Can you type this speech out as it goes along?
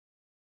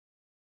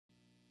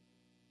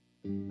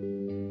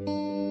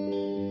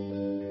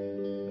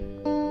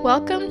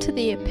Welcome to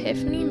the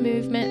Epiphany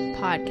Movement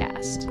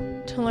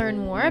podcast. To learn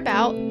more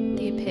about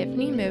the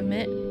Epiphany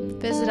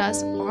Movement, visit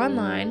us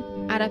online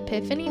at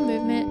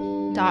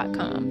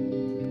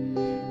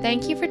epiphanymovement.com.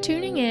 Thank you for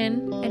tuning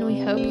in, and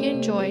we hope you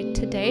enjoyed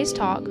today's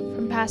talk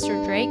from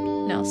Pastor Drake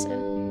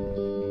Nelson.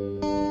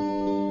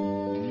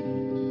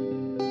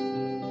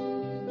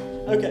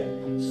 Okay,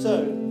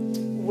 so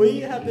we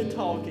have been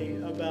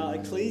talking about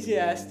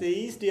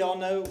Ecclesiastes. Do y'all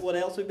know what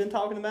else we've been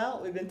talking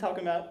about? We've been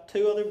talking about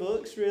two other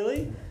books,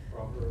 really.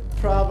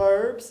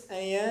 Proverbs,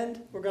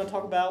 and we're going to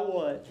talk about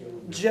what?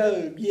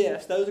 Job.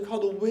 Yes, those are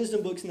called the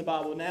wisdom books in the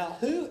Bible. Now,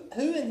 who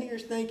in here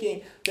is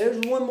thinking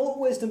there's one more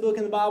wisdom book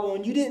in the Bible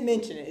and you didn't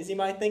mention it? Is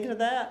anybody thinking of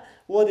that?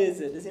 What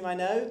is it? Does anybody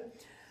know?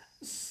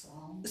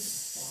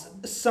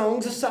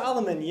 Songs of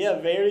Solomon. Yeah,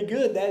 very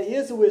good. That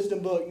is a wisdom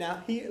book.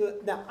 Now,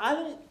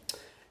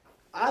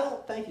 I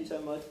don't, thank you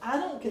so much. I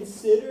don't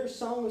consider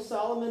Song of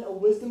Solomon a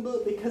wisdom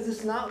book because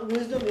it's not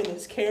wisdom in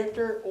its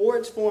character or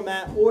its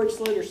format or its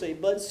literacy.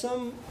 But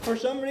for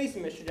some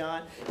reason, Mr.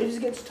 John, it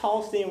just gets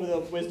tossed in with the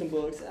wisdom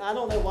books. I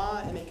don't know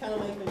why, and it kind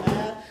of makes me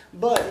mad.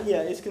 But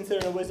yeah, it's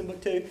considered a wisdom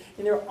book too.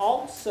 And there are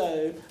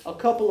also a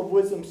couple of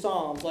wisdom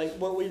psalms, like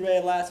what we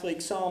read last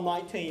week. Psalm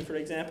 19, for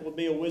example, would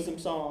be a wisdom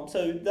psalm.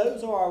 So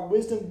those are our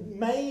wisdom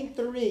main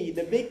three,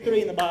 the big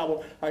three in the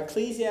Bible, are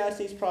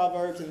Ecclesiastes,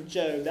 Proverbs, and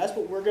Job. That's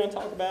what we're going to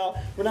talk about.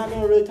 We're not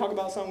going to really talk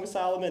about Song of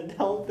Solomon.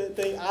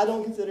 I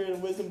don't consider it a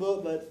wisdom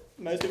book, but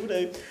most people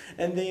do.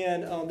 And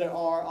then there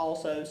are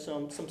also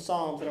some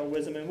psalms that are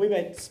wisdom, and we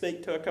may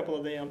speak to a couple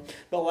of them.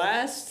 The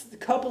last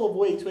couple of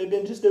weeks, we've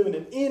been just doing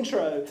an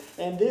intro,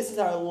 and this is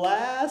our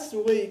last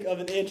week of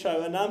an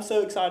intro, and I'm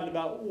so excited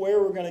about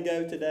where we're going to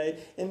go today.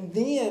 And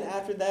then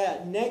after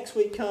that, next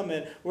week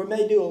coming, we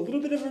may do a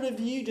little bit of a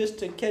review just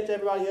to catch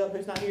everybody up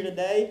who's not here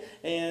today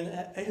and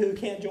who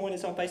can't join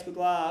us on Facebook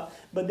Live.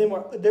 But then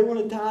we're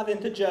going to dive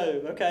into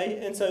Job,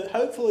 okay? And so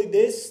hopefully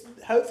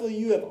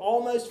you have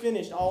almost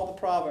finished all the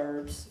Proverbs.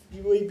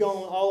 We've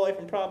gone all the way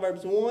from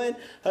Proverbs 1,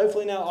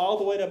 hopefully now all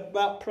the way to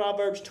about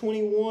Proverbs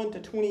 21 to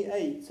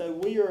 28. So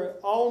we are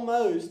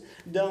almost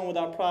done with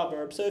our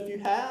Proverbs. So if you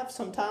have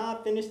some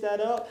time, finish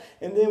that up.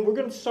 And then we're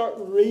going to start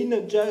reading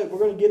of Job. We're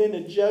going to get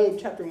into Job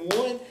chapter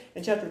 1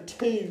 and chapter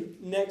 2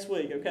 next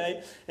week,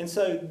 okay? And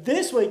so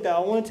this week, though,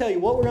 I want to tell you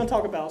what we're going to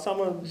talk about. So I'm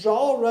going to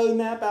draw a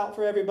roadmap out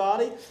for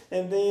everybody,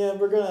 and then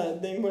we're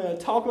going to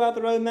talk about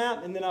the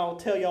roadmap, and then I'll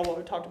tell y'all what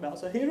we talked about.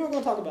 So here's what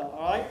we're going to talk about,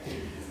 all right?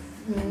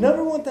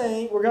 Number one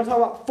thing, we're going to talk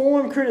about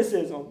form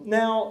criticism.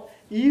 Now,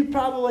 you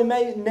probably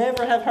may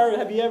never have heard.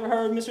 Have you ever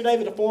heard, Mr.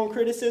 David, a form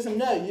criticism?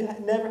 No, you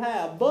never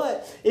have.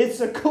 But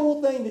it's a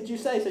cool thing that you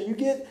say. So you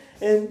get,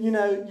 and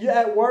you're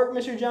at work,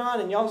 Mr.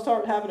 John, and y'all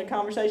start having a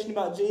conversation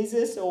about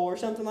Jesus or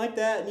something like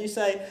that, and you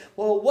say,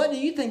 well, what do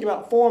you think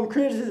about form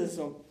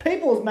criticism?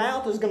 People's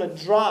mouth is going to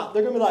drop.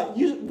 They're going to be like,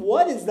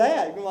 what is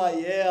that? You're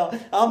like, yeah,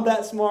 I'm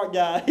that smart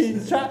guy.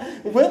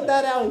 Whip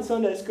that out in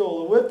Sunday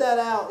school, or whip that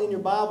out in your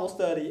Bible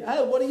study.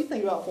 Hey, what do you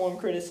think about form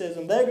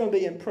criticism? They're going to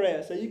be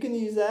impressed. So you can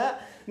use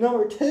that.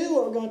 Number two,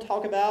 what we're going to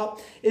talk about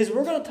is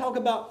we're going to talk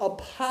about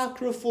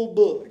apocryphal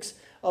books.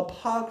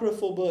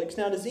 Apocryphal books.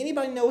 Now, does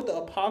anybody know what the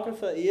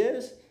Apocrypha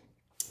is?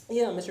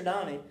 Yeah, Mr.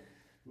 Donnie.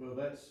 Well,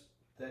 that's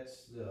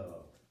the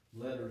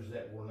letters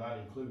that were not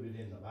included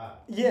in the Bible.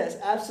 Yes,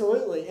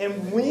 absolutely.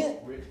 And when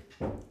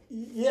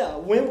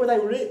were they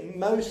written?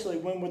 Mostly,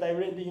 when were they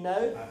written? Do you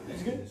know? I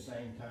think in the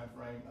same time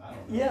frame. I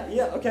don't know.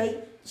 Yeah,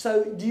 okay.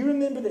 So do you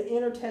remember the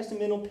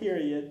intertestamental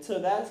period? So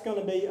that's going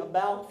to be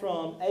about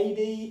from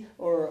AD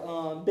or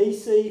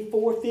BC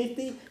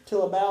 450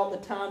 till about the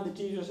time that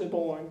Jesus was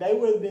born. They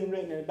would have been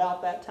written at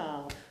about that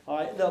time. All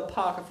right, the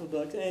Apocryphal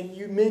books. And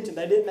you mentioned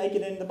they didn't make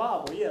it into the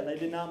Bible. Yeah, they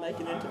did not make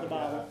it into the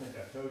Bible. I think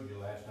I told you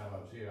last time I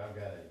was here,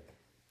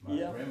 my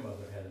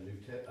grandmother had a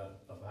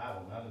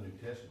Bible, not a New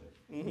Testament.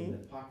 Mm-hmm. And the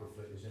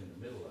Apocrypha is in the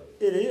middle of it.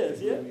 It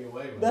is, yeah.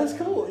 That's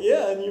cool,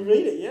 yeah, and you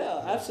read it,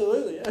 yeah,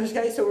 absolutely.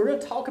 Okay, so we're going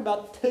to talk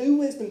about two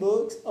wisdom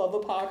books of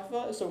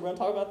Apocrypha, so we're going to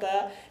talk about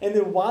that, and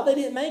then why they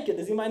didn't make it.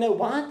 Does anybody know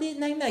why didn't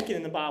they make it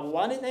in the Bible?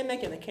 Why didn't they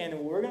make it in the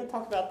canon? We're going to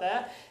talk about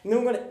that, and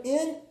then we're going to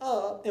end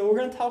up, and we're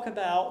going to talk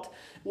about,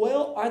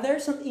 well, are there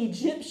some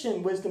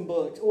Egyptian wisdom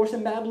books, or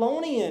some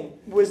Babylonian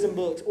wisdom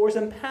books, or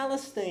some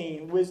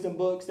Palestine wisdom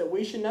books that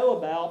we should know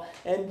about,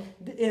 and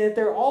if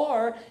there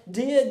are,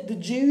 did the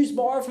Jews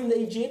borrow from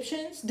the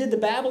Egyptians? Did the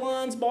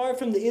Babylons borrow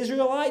from the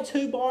Israelites?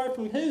 Who borrowed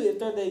from who? If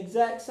they're the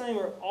exact same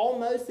or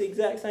almost the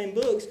exact same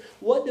books,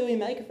 what do we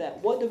make of that?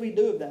 What do we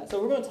do with that? So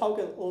we're going to talk,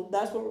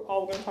 that's what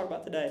all we're going to talk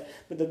about today.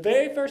 But the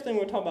very first thing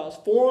we're going to talk about is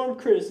form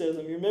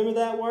criticism. You remember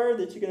that word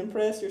that you can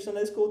impress your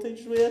Sunday school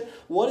teachers with?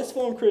 What is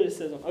form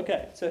criticism?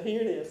 Okay, so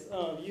here it is.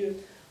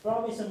 You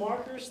brought me some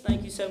markers.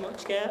 Thank you so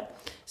much, Cap.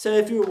 So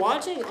if you're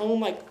watching on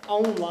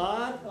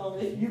live,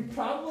 you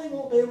probably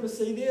won't be able to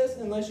see this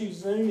unless you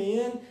zoom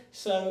in.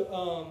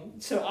 So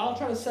I'll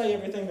try to say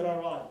everything that I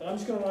write, but I'm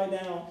just going to write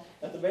down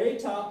at the very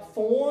top,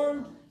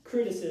 form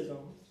criticism.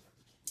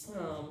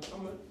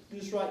 I'm going to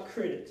just write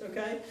critics,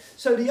 okay?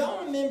 So do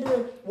y'all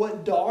remember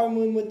what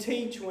Darwin would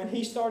teach when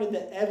he started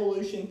the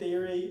evolution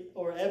theory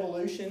or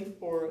evolution,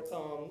 or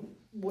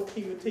what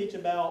he would teach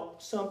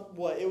about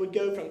it would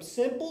go from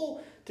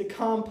simple to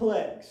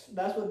complex.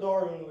 That's what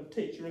Darwin would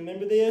teach. You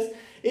remember this?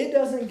 It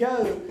doesn't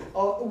go,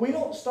 we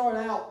don't start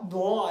out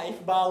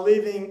life by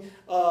living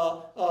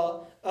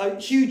a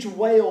huge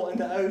whale in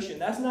the ocean.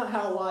 That's not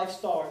how life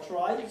starts,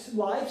 right?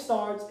 Life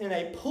starts in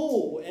a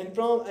pool, and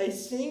from a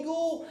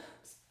single,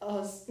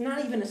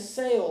 not even a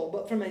cell,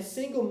 but from a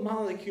single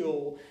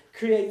molecule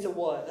creates a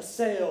what? A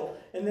cell.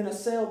 And then a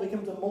cell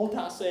becomes a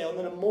multicell. And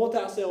then a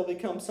multicell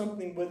becomes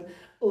something with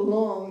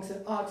lungs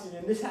and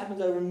oxygen. This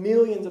happens over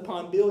millions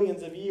upon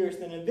billions of years.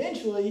 Then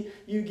eventually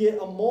you get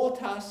a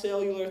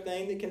multicellular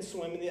thing that can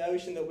swim in the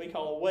ocean that we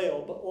call a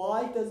whale. But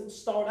life doesn't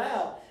start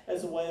out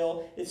as a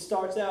whale. It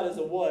starts out as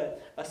a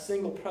what? A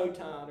single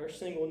proton or a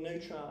single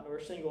neutron or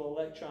a single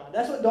electron.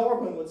 That's what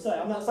Darwin would say.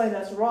 I'm not saying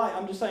that's right.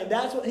 I'm just saying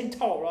that's what he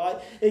taught,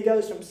 right? It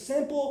goes from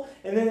simple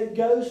and then it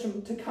goes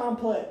to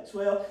complex.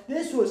 Well,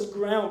 this was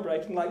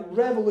groundbreaking, like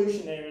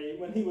revolutionary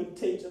when he would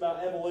teach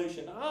about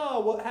evolution.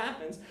 What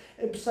happens?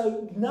 And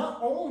so not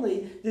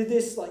only did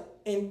this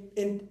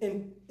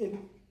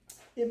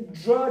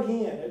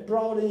it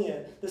brought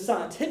in the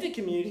scientific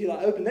community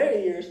that opened their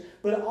ears,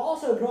 but it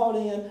also brought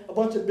in a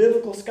bunch of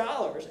biblical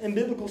scholars. And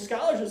biblical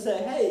scholars would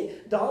say, hey,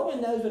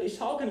 Darwin knows what he's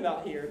talking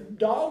about here.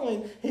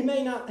 Darwin, he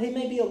may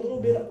be a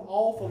little bit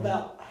off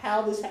about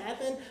how this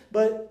happened,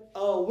 but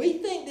we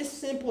think this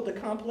simple to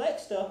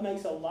complex stuff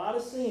makes a lot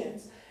of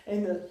sense.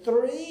 And the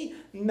three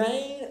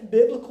main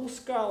biblical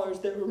scholars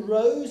that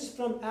rose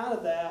from out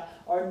of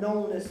that are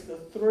known as the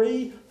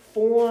three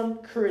form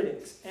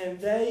critics. And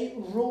they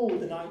ruled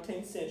the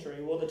 19th century,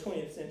 the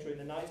 20th century,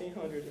 the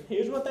 1900s. And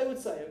here's what they would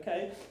say,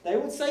 okay? They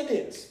would say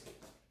this.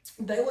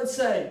 They would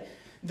say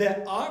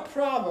that our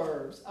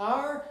Proverbs,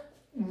 our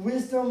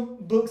wisdom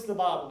books of the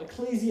Bible,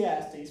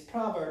 Ecclesiastes,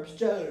 Proverbs,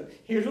 Job,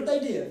 here's what they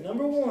did.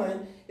 Number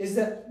one is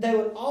that they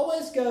would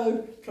always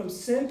go from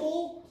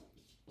simple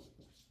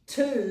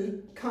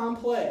to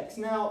complex.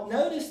 Now,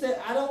 notice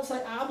that I don't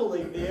say I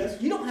believe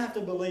this. You don't have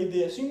to believe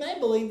this. You may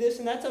believe this,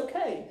 and that's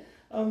okay.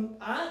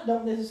 I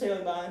don't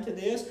necessarily buy into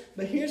this,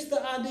 but here's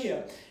the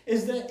idea,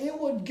 is that it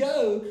would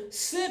go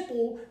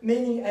simple,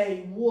 meaning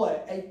a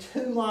what? A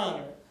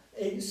two-liner.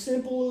 A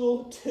simple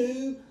little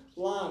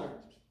two-liner.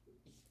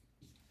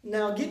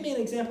 Now, give me an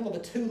example of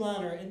a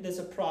two-liner that's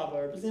a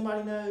proverb. Does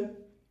anybody know?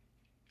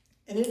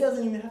 And it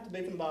doesn't even have to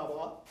be from the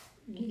Bible.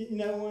 You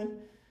know one?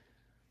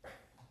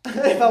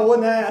 If I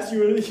wouldn't ask, you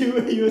would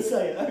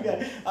say it.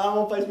 Okay, I'm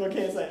on Facebook, I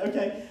can't say it.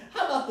 Okay,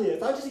 how about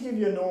this? I'll just give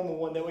you a normal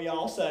one that we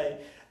all say.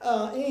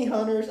 Any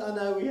hunters? I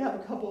know we have a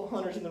couple of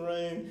hunters in the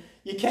room.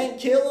 You can't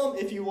kill them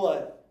if you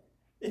what?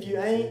 If you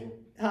ain't,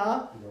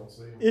 huh?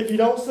 If you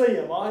don't see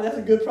them. All right, that's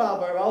a good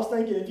proverb. I was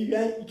thinking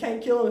you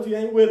can't kill them if you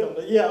ain't with them.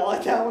 But yeah, I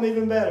like that one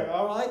even better.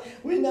 All right,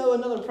 we know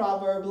another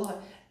proverb like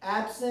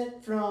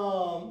absent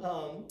from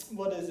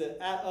what is it?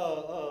 Out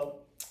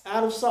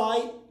of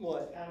sight,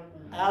 what?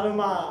 Out of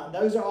mind.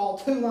 Those are all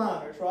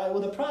two-liners, right?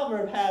 Well, the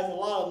proverb has a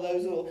lot of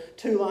those little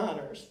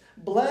two-liners.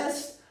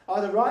 Blessed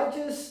are the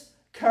righteous,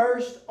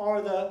 cursed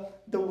are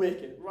the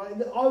wicked, right?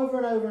 Over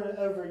and over and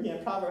over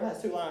again, proverb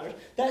has two-liners.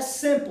 That's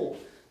simple.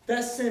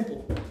 That's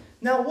simple.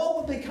 Now, what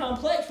would be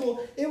complex?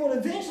 Well, it would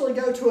eventually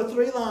go to a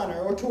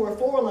three-liner or to a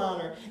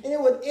four-liner, and it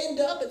would end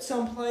up at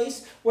some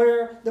place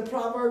where the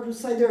proverb would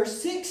say there are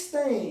 6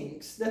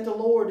 things that the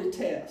Lord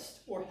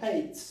detests or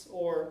hates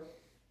or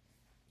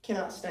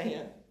cannot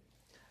stand.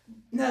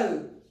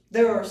 No,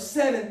 there are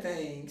 7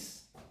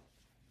 things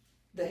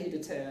that he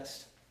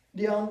detests.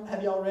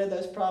 Have y'all read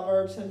those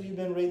Proverbs? Have you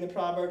been reading the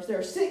Proverbs? There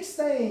are 6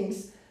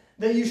 things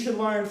that you should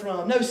learn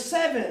from. No,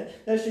 7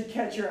 that should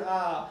catch your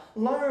eye.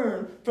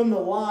 Learn from the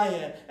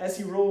lion as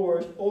he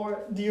roars.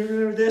 Or, do you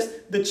remember this?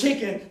 The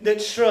chicken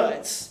that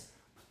struts.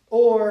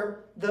 Or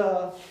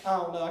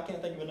I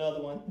can't think of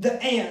another one.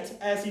 The ant,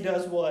 as he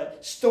does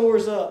what?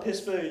 Stores up his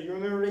food. You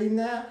remember reading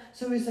that?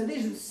 So he said,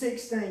 these are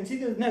 6 things. He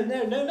goes, no,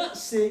 not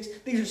 6.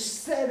 These are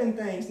 7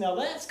 things. Now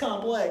that's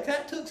complex.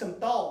 That took some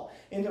thought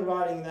into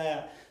writing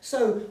that.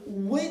 So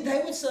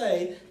they would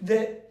say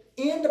that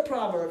in the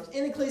Proverbs,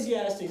 in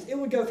Ecclesiastes, it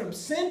would go from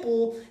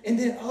simple and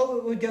then,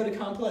 it would go to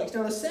complex.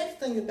 Now the second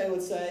thing that they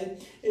would say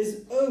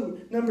is,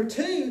 number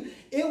 2,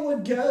 it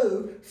would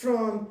go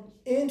from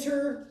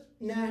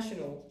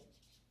international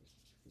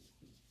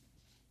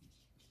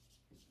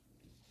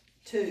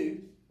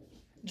to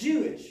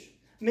Jewish,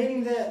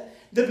 meaning that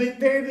the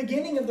very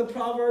beginning of the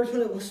Proverbs,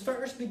 when it was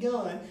first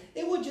begun,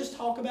 it would just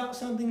talk about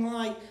something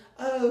like,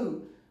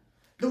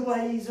 the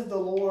ways of the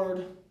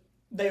Lord,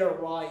 they are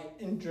right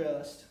and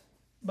just,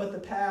 but the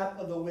path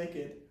of the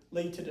wicked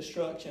lead to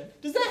destruction.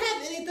 Does that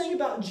have anything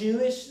about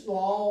Jewish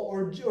law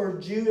or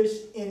Jewish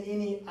in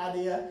any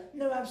idea?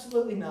 No,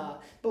 absolutely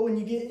not. But when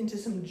you get into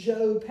some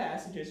Job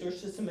passages or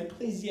some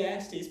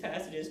Ecclesiastes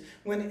passages,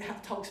 when it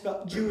talks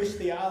about Jewish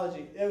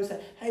theology, they would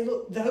say, hey,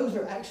 look, those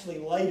are actually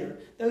later.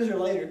 Those are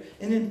later.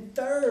 And then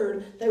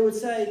third, they would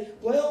say,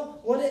 well,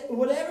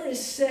 whatever is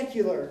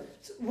secular.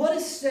 What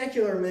does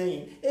secular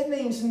mean? It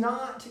means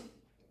not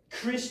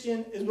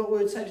Christian is what we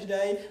would say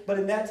today, but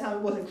in that time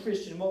it wasn't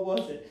Christian. What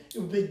was it? It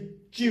would be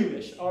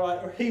Jewish, all right,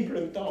 or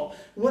Hebrew thought.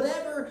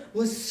 Whatever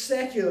was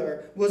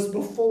secular was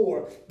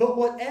before, but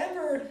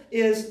whatever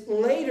is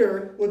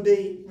later would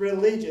be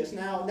religious.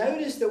 Now,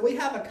 notice that we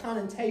have a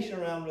connotation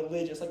around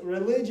religious. Like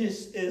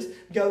religious is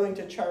going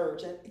to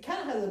church, and it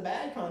kind of has a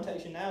bad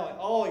connotation now, like,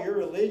 oh, you're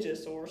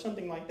religious or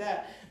something like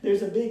that.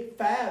 There's a big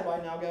fad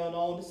right now going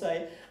on to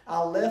say,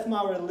 I left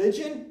my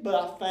religion, but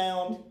I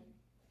found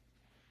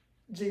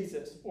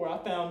Jesus, or I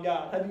found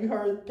God. Have you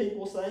heard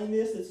people saying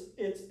this?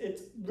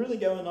 It's really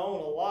going on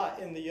a lot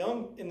in the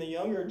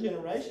younger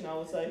generation, I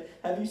would say.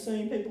 Have you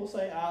seen people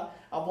say,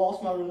 I've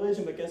lost my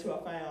religion, but guess who I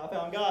found? I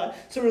found God.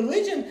 So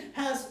religion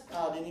has,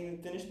 I didn't even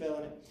finish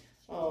spelling it,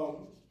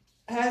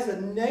 has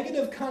a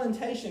negative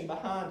connotation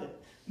behind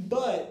it.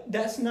 But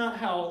that's not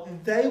how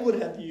they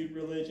would have viewed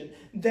religion.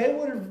 They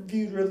would have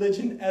viewed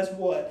religion as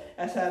what?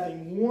 As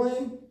having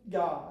one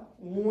God.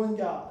 One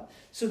God.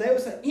 So they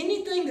would say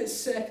anything that's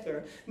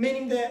secular,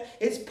 meaning that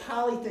it's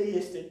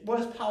polytheistic. What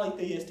does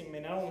polytheistic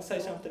mean? I don't want to say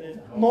something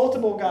in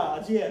multiple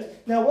gods. Yes.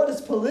 Now, what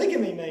does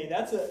polygamy mean?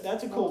 That's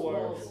a cool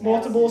word.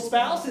 Multiple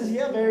spouses.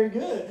 Yeah, very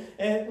good.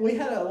 And we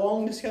had a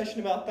long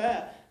discussion about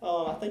that.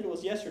 I think it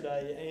was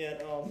yesterday,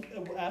 and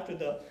after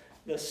the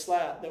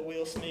slap that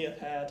Will Smith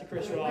had to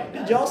Chris Rock.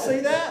 Did y'all see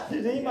that?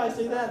 Did anybody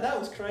see that? That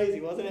was crazy,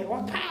 wasn't it?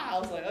 Wow, I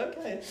was like,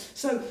 okay.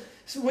 So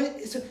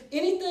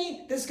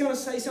anything that's going to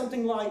say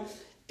something like,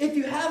 if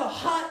you have a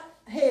hot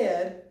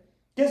head,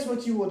 guess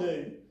what you will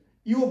do?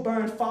 You will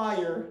burn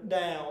fire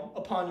down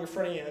upon your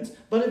friends.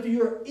 But if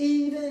you are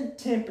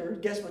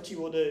even-tempered, guess what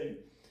you will do?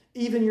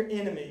 Even your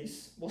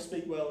enemies will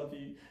speak well of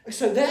you.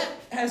 So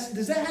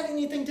does that have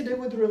anything to do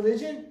with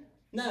religion?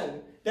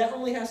 No. That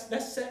only has,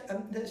 doesn't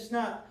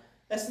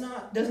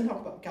talk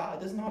about God,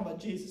 doesn't talk about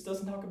Jesus,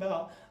 doesn't talk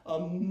about a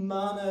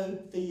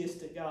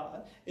monotheistic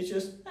God. It's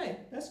just, hey,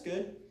 that's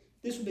good.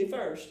 This would be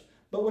first.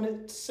 But when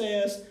it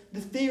says the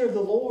fear of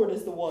the Lord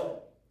is the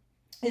what?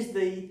 Is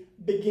the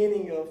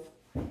beginning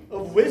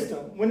of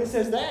wisdom. When it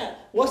says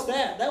that, what's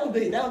that? That would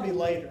be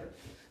later.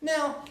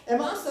 Now,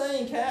 am I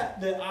saying, Kat,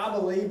 that I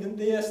believe in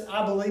this?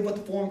 I believe what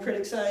the forum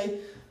critics say?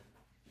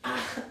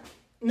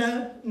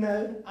 No,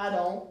 I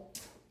don't.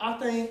 I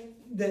think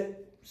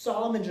that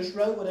Solomon just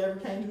wrote whatever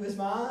came to his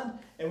mind,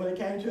 and when it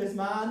came to his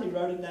mind, he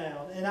wrote it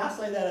down. And I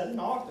say that as an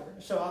author,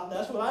 so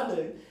that's what I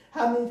do.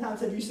 How many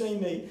times have you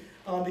seen me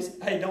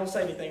hey, don't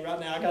say anything right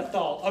now, I got a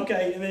thought.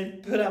 Okay, and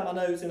then put out my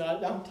notes, and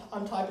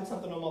I'm typing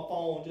something on my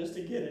phone just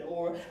to get it.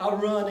 Or I'll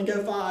run and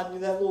go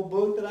find that little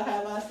book that I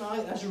had last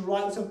night, and I just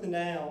write something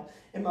down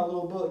in my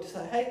little book to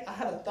say, hey, I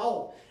had a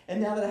thought.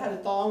 And now that I had a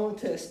thought, I want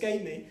it to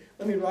escape me.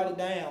 Let me write it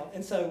down.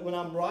 And so when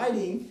I'm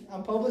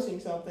publishing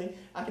something,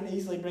 I can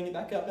easily bring it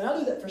back up. And I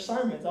do that for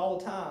sermons all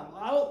the time.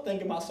 I don't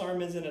think of my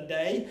sermons in a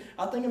day.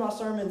 I think of my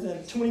sermons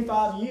in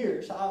 25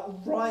 years. I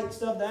write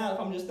stuff down if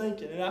I'm just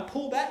thinking. And I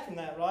pull back from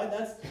that, right?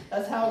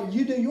 That's how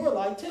you do your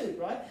life too,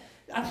 right?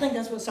 I think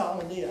that's what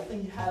Solomon did. I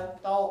think he had a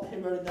thought, he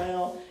wrote it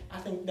down. I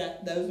think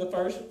that was the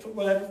first,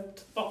 whatever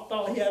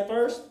thought he had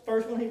first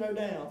one he wrote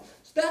down.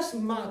 So that's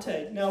my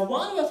take. Now,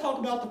 why do I talk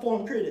about the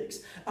forum critics?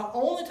 I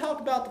only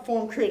talk about the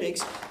forum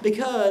critics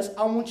because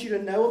I want you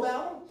to know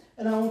about them,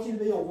 and I want you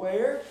to be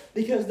aware,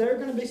 because there are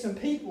going to be some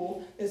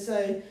people that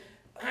say,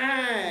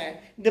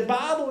 the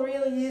Bible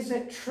really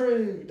isn't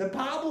true. The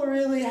Bible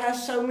really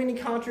has so many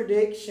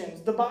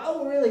contradictions. The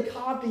Bible really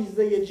copies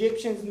the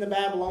Egyptians and the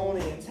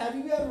Babylonians. Have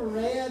you ever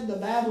read the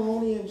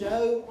Babylonian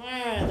Job?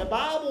 The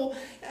Bible,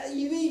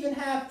 you even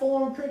have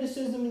forum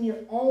criticism in your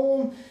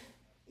own,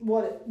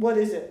 what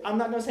is it? I'm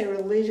not going to say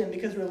religion,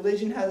 because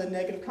religion has a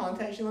negative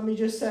connotation. Let me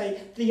just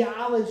say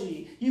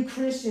theology. You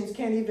Christians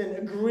can't even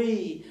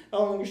agree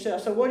on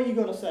yourself. So what are you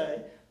going to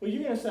say? Well,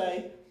 you're going to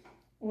say,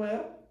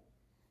 well,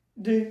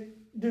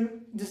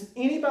 does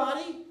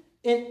anybody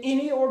in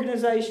any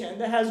organization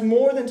that has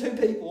more than two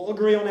people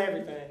agree on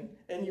everything?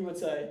 And you would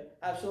say,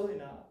 absolutely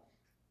not.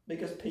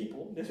 Because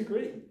people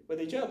disagree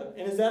with each other.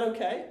 And is that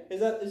okay? Is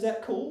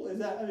that cool? Is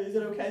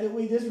it okay that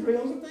we disagree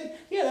on something?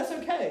 Yeah, that's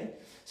okay.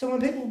 So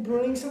when people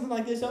bring something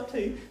like this up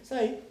to you,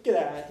 say, get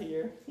out of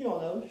here. You don't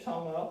know what you're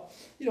talking about.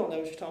 You don't know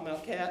what you're talking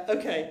about, Kat.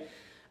 Okay,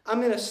 I'm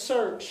going to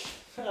search.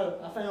 Oh,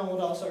 I found what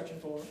I was searching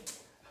for.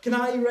 Can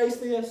I erase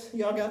this?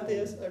 Y'all got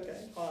this? Okay.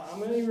 All right, I'm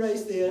going to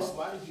erase this.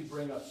 Why did you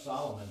bring up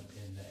Solomon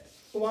in that?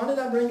 Why did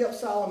I bring up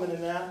Solomon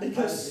in that?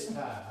 Because how did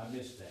it tie? I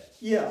missed that.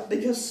 Yeah,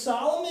 because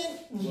Solomon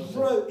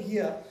wrote,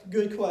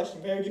 good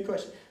question, very good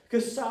question.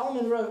 Because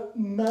Solomon wrote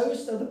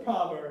most of the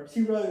Proverbs.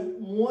 He wrote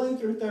 1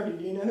 through 30.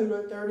 Do you know who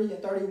wrote 30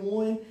 and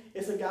 31?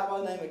 It's a guy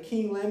by the name of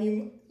King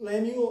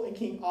Lemuel and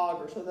King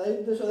Og. So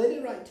they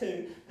did write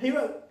 2. He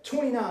wrote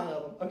 29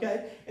 of them,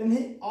 okay? And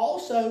he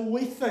also,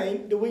 we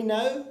think, do we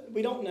know?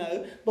 We don't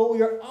know, but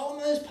we are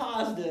almost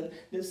positive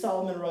that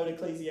Solomon wrote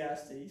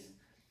Ecclesiastes.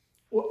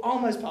 We're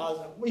almost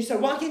positive. We say,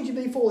 why can't you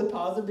be fully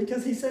positive?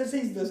 Because he says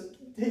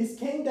he's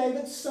King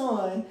David's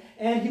son,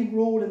 and he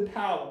ruled in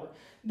power.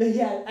 He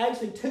had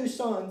actually 2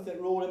 sons that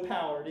ruled in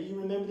power. Do you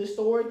remember this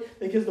story?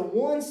 Because the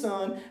one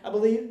son, I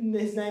believe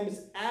his name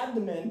is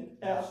Absalom.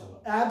 Yeah,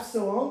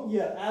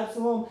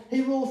 Absalom.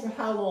 He ruled for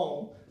how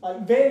long?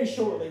 Like very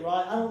shortly,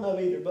 right? I don't know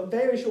either, but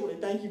very shortly.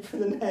 Thank you for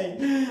the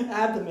name.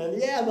 Abdomen.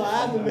 Yeah, my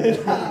abdomen.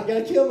 I'm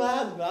going to kill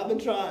my abdomen. I've been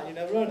trying,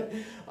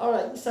 running. All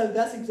right, so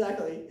that's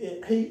exactly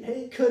it.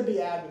 He could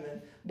be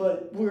abdomen,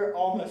 but we're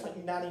almost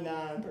like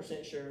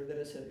 99% sure that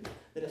it's who?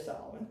 That it's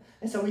Solomon.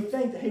 And so we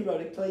think that he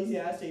wrote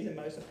Ecclesiastes and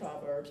most of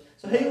Proverbs.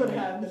 So he would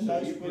have the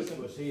most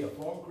wisdom. Was he a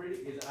form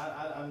critic?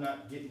 I'm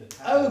not getting the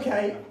title.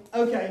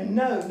 Okay,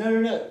 no.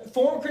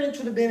 Form critics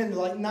would have been in the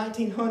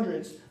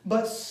 1900s,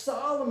 but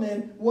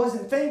Solomon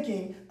wasn't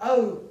thinking,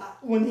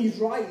 when he's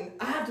writing,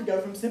 I have to go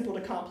from simple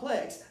to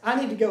complex. I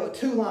need to go a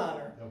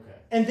 2-liner. Okay.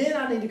 And then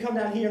I need to come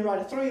down here and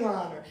write a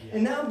 3-liner. Yeah.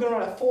 And now I'm going to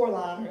write a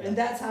 4-liner. Yeah. And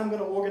that's how I'm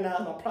going to organize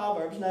my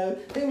Proverbs. No,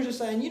 he was just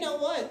saying, you know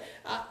what?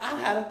 I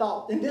had a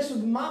thought. And this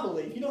was my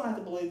belief. You don't have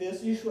to believe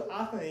this.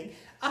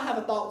 I have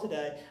a thought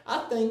today.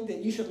 I think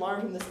that you should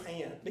learn from this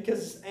ant. Because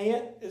this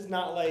ant is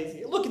not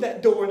lazy. Look at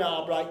that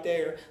doorknob right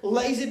there.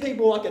 Lazy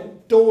people are like a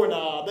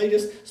doorknob. They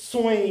just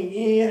swing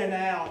in and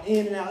out,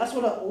 in and out. That's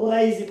what a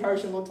lazy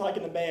person looks like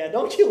in the bed.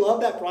 Don't you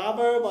love that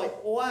proverb?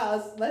 Like,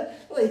 wow,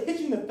 that really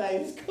hits you in the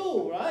face. It's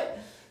cool, right?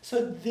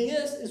 So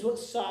this is what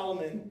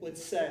Solomon would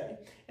say.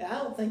 And I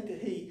don't think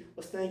that he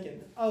was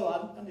thinking, I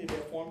need to be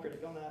a form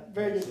critic on that.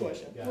 Very good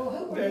question. Well,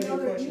 who were the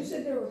other? You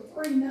said there were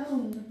 3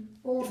 known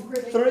form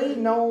critics. 3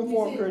 known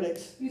form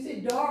critics. You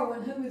said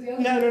Darwin. Who was the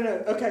other?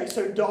 No. Okay,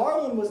 so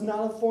Darwin was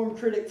not a form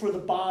critic for the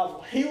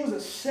Bible. He was a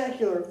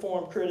secular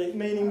form critic,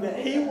 meaning that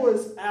he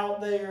was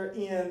out there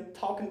in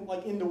talking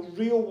like in the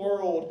real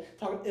world,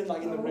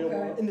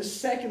 in the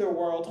secular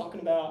world,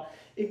 talking about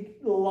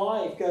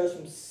life goes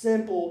from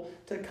simple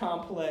to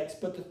complex.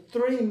 But the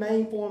 3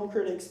 main form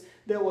critics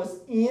that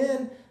was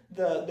in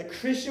the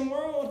Christian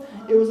world,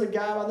 it was a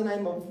guy by the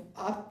name of,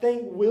 I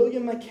think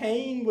William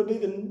McCain would be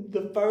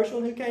the first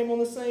one who came on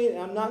the scene.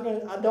 And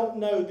I don't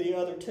know the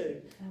other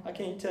 2. I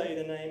can't tell you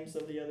the names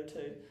of the other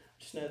 2.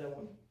 Just know that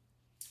one.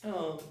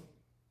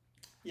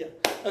 Yeah.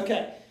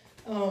 Okay.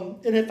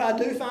 And if I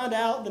do find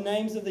out the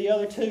names of the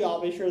other 2, I'll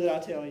be sure that I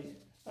tell you.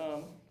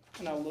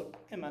 And I'll look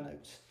in my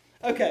notes.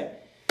 Okay.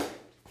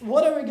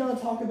 What are we going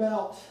to talk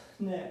about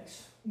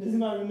next? Does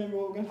anybody remember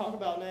what we're going to talk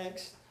about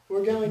next?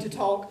 We're going to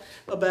talk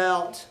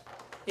about,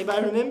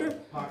 anybody remember?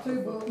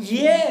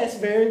 Yes,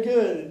 very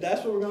good.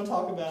 That's what we're going to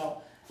talk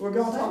about. We're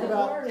going to talk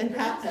about...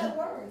 Pronounce that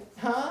word.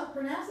 Huh?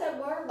 Pronounce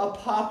that word.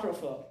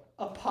 Apocrypha.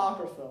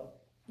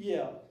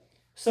 Yeah.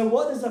 So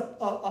what does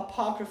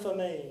apocrypha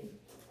mean?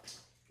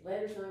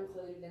 Letters not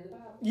included in the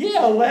Bible.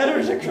 Yeah,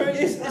 letters are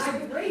crazy.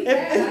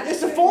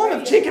 It's a form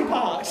of chicken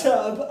pox.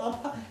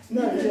 No,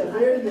 yeah,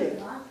 very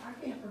good.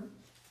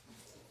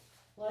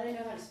 Well, I didn't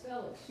know how to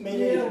spell it. Me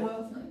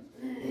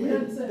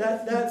neither.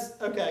 That's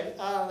okay.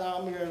 I'm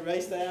going to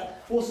erase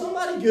that. Will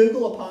somebody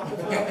Google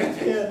apocrypha? Okay. I think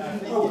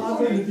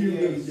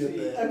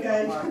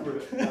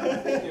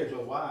there's a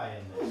Y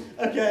in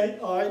there. Okay.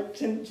 All right.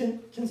 Can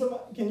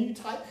you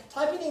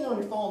type it in on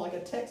your phone like a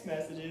text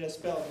message and it'll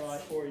spell it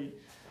right for you?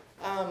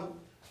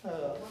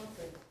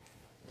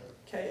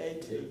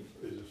 K-A-T.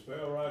 Is it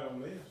spelled right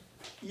on this?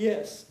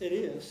 Yes, it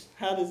is.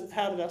 How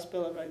did I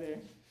spell it right there?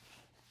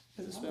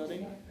 Is it spelled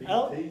in?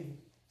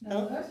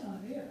 No, that's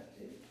not it.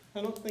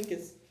 I don't think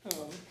it's.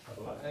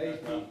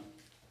 A-P.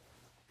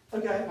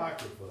 Okay.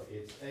 Apocrypha.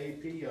 It's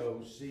Apocrypha.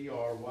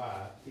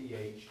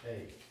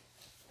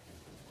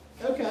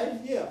 Okay.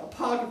 Yeah.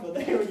 Apocrypha.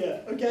 There we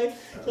go. Okay.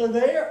 So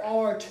there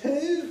are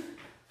 2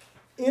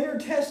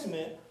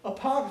 intertestament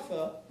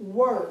apocrypha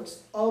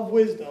words of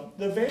wisdom.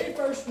 The very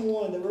first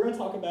one that we're going to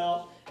talk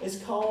about is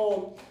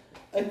called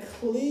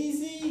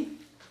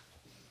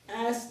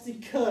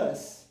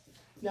Ecclesiasticus.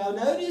 Now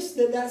notice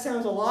that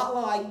sounds a lot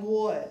like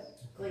what?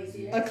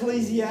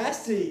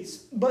 Ecclesiastes.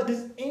 But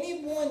does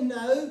anyone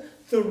know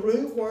the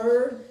root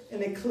word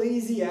in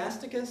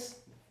Ecclesiasticus?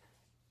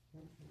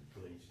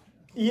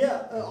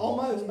 Yeah,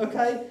 almost.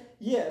 Okay.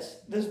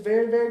 Yes, that's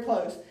very, very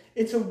close.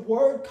 It's a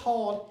word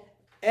called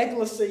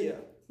ecclesia.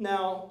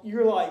 Now,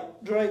 you're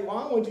like, Drake,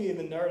 why would you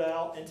even nerd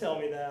out and tell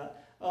me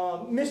that?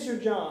 Mr.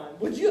 John,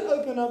 would you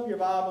open up your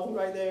Bible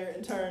right there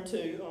and turn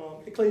to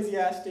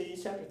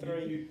Ecclesiastes chapter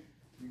 3?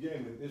 You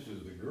gave me, this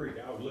is the Greek.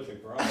 I was looking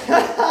for all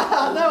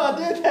No, I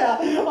did that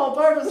on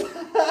purpose.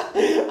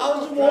 I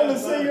was wanting to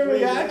see your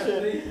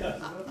reaction.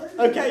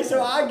 Okay,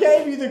 so I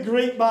gave you the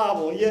Greek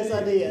Bible. Yes,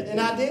 I did. And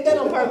I did that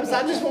on purpose.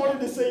 I just wanted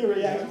to see your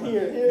reaction.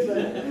 Here's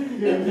that.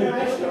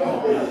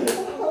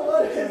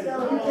 What is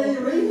that? Can you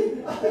read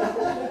it?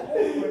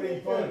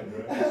 funny,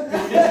 right?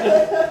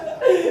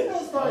 It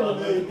was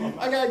funny to me.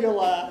 I gotta go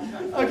lie.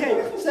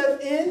 Okay, so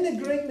in the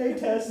Greek New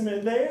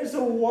Testament, there's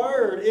a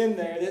word in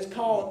there that's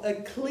called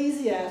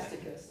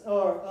ecclesiasticus,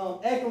 or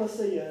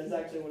ecclesia is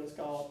actually what it's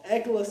called.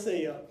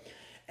 Ecclesia.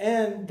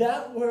 And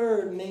that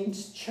word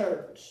means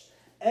church.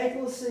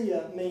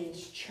 Ecclesia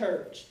means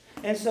church.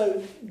 And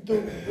so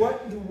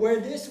where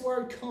this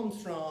word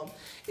comes from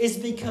is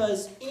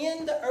because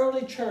in the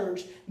early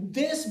church,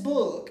 this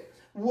book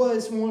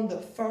was one of the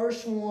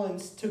first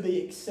ones to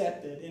be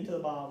accepted into the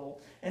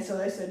Bible. And so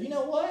they said, you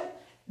know what?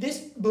 This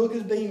book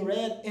is being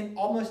read in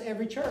almost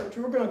every church.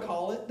 We're going to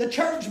call it the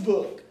church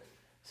book.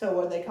 So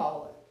what do they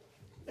call it?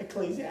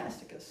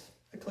 Ecclesiasticus.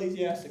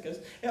 Ecclesiasticus.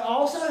 It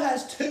also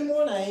has two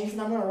more names,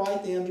 and I'm going to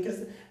write them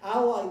because I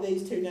like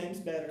these two names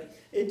better.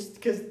 It's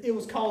because it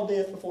was called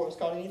this before it was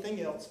called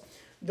anything else.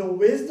 The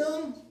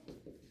wisdom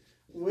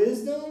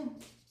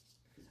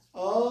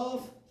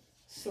of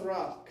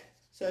Sirach.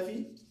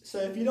 So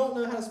if you don't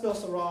know how to spell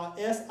Sirach,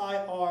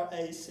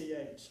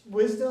 S-I-R-A-C-H.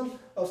 Wisdom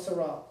of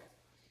Sirach.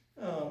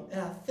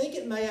 And I think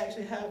it may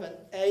actually have an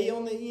A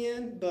on the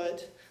end,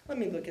 but let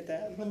me look at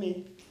that.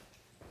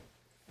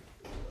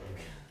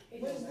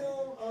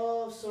 Wisdom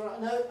of Sirach.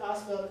 No, I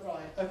spelled it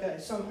right. Okay,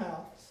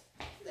 somehow.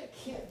 That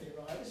can't be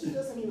right. It just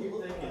doesn't even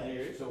look right.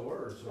 Here, it's a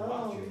word,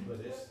 Sriracha, but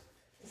it's...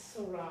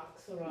 Sirach.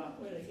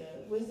 Where'd it go?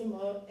 Wisdom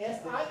of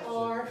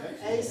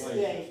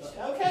S-I-R-A-C-H.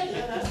 Okay,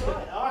 yeah, that's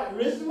right. All right,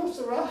 wisdom of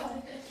Sirach.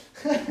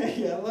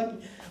 Yeah,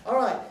 lucky. All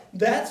right,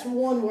 that's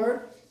one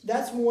word.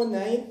 That's one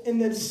name.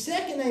 And the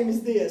second name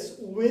is this.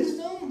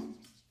 Wisdom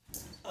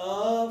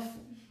of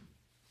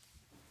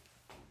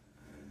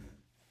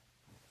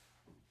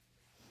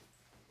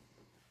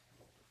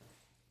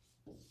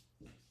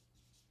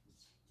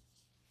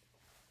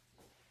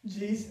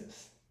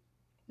Jesus.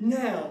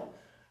 Now,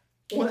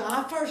 when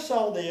I first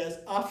saw this,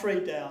 I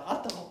freaked out. I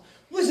thought,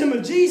 wisdom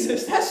of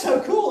Jesus, that's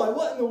so cool. Like,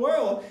 what in the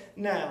world?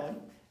 Now,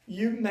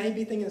 you may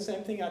be thinking the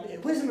same thing I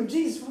did. Wisdom of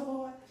Jesus,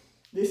 what?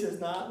 This is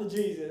not the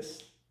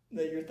Jesus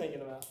that you're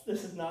thinking about.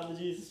 This is not the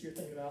Jesus you're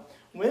thinking about.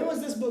 When was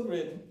this book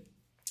written?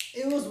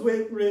 It was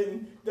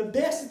written the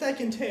best that they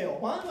can tell.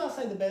 Why do I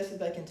say the best that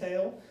they can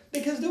tell?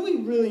 Because do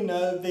we really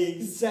know the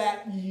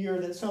exact year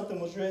that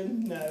something was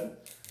written? No.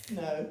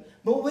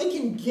 But we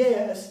can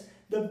guess.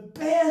 The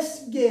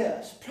best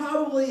guess,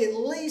 probably at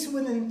least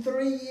within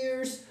 3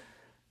 years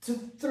to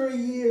 3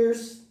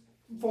 years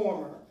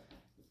former,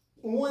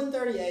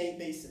 138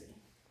 BC.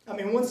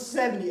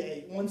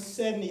 178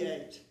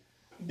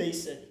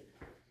 BC.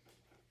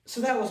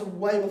 So that was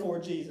way before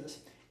Jesus.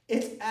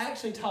 It's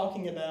actually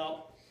talking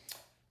about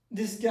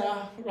this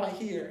guy right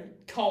here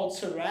called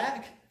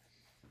Sirach.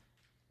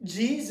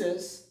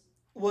 Jesus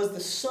was the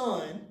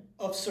son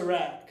of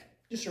Sirach,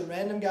 just a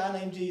random guy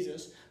named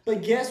Jesus.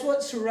 But guess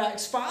what?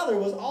 Sirach's father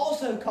was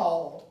also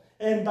called.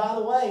 And by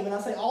the way, when I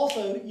say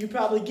also, you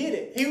probably get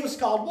it. He was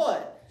called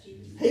what?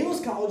 Jesus. He was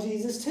called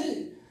Jesus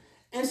too.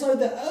 And so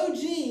the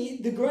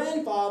OG, the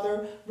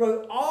grandfather,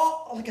 wrote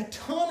a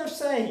ton of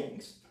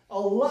sayings, a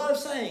lot of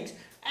sayings.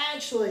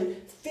 Actually,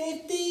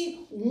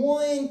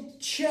 51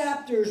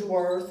 chapters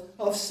worth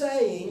of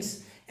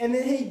sayings. And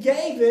then he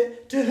gave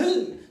it to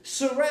who?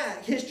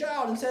 Sirach, his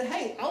child, and said,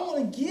 hey, I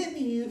want to give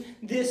you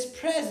this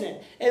present.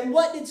 And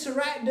what did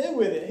Sirach do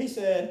with it? He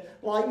said,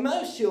 like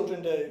most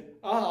children do.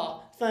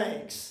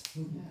 Thanks.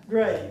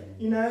 Great.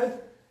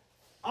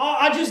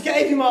 I just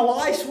gave you my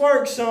life's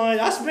work, son.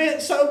 I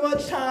spent so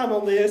much time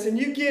on this, and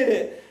you get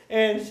it.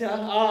 And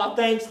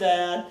thanks,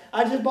 Dad.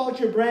 I just bought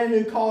you a brand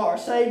new car,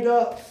 saved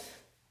up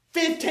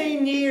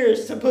 15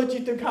 years to put you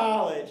through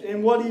college.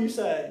 And what do you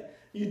say?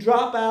 You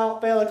drop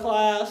out, fail a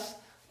class.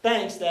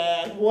 Thanks,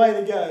 Dad. Way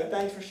to go.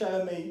 Thanks for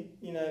showing me,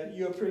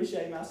 you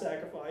appreciate my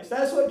sacrifice.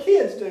 That's what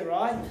kids do,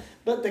 right?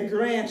 But the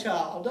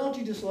grandchild, don't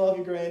you just love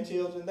your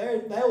grandchildren?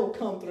 They will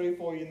come through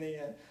for you in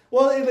the end.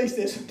 Well, at least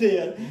this one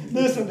did.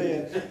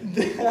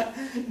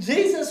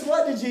 Jesus,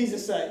 what did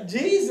Jesus say?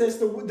 Jesus,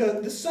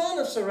 the son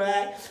of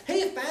Sirach,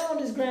 he found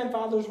his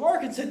grandfather's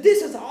work and said,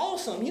 this is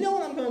awesome. You know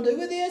what I'm going to do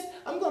with this?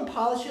 I'm going to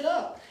polish it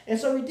up. And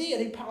so he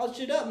did. He polished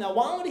it up. Now,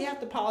 why would he have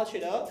to polish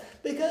it up?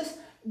 Because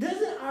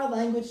doesn't our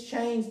language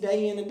change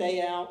day in and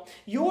day out?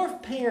 Your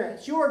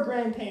parents, your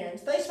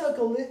grandparents, they spoke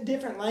a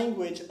different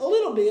language a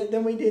little bit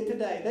than we did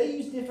today. They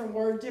used different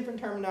words, different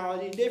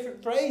terminology,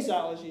 different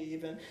phraseology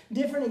even,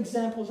 different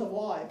examples of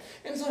life.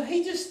 And so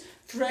he just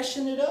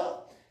freshened it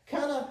up,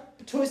 kind of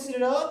twisted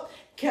it up,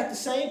 kept the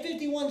same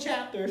 51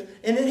 chapters,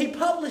 and then he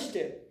published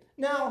it.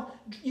 Now,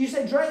 you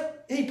say, Drake,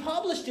 he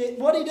published it.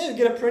 What did he do?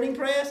 Get a printing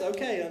press?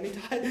 Okay, let me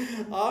type.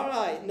 All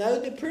right. No,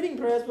 the printing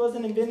press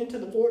wasn't invented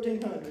until the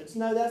 1400s.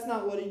 No, that's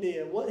not what he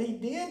did. What he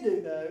did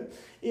do, though,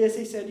 is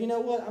he said, you know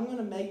what? I'm going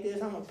to make this.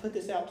 I'm going to put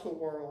this out to the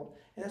world.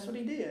 And that's what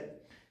he did.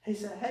 He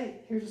said,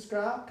 hey, here's a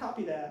scribe.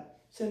 Copy that.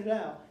 Send it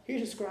out.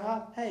 Here's a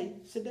scribe. Hey,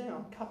 sit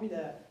down. Copy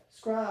that.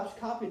 Scribes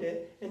copied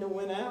it, and it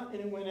went out,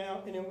 and it went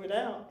out, and it went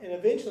out. And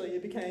eventually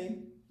it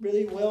became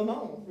really well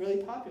known,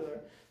 really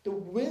popular. The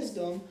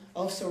wisdom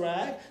of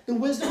Sirach, the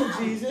wisdom of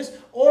Jesus,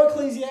 or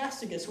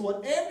Ecclesiasticus.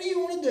 Whatever you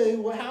want to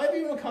do, however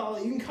you want to call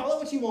it, you can call it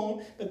what you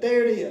want, but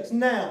there it is.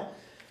 Now,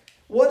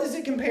 What does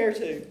it compare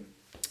to?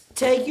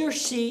 Take your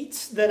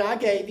sheets that I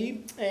gave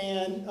you,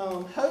 and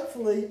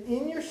hopefully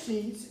in your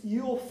sheets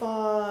you'll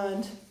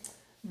find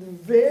the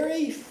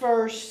very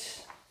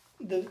first,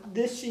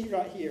 this sheet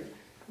right here.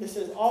 This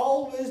says,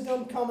 all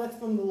wisdom cometh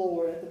from the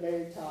Lord at the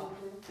very top.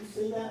 You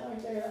see that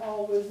right there?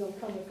 All wisdom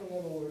cometh from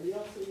the Lord. Do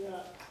y'all see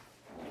that?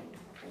 Right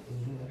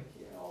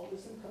here. All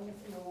wisdom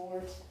cometh from the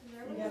Lord.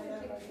 You got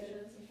that right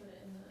there?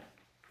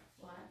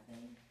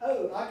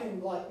 Oh, I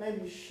can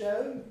maybe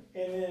show,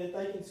 and then if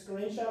they can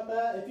screenshot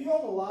that. If you're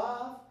on the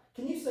live,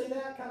 can you see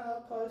that kind of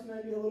up close,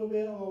 maybe a little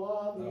bit on the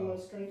live, and you want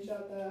to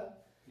screenshot that?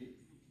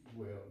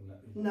 Well,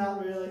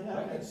 Not really.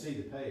 I Okay. can see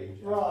the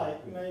page. Right,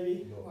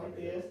 maybe like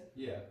this.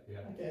 Yeah, yeah.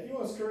 Okay, if you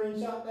want to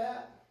screenshot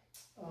that,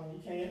 you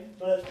can,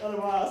 but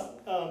otherwise,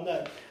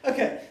 no.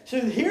 Okay,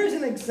 so here's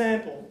an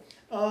example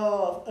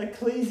of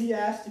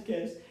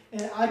Ecclesiasticus,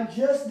 and I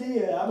just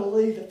did, I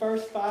believe, the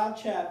first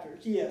 5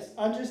 chapters. Yes,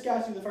 I just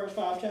got through the first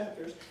 5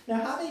 chapters.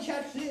 Now, how many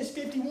chapters is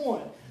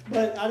 51?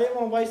 But I didn't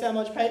want to waste that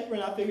much paper,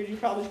 and I figured you're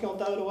probably just going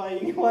to throw it away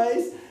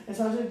anyways, and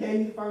so I just gave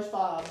you the first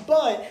 5.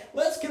 But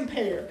let's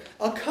compare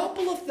a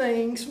couple of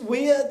things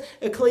with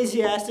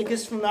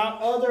Ecclesiasticus from our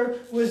other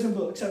wisdom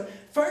books. So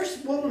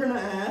first, what we're going to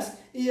ask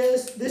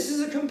is, this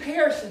is a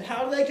comparison.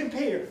 How do they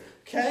compare?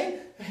 Okay,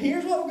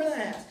 here's what we're going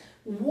to ask.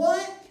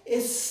 What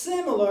is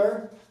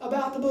similar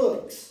about the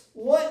books?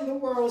 What in the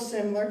world is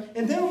similar?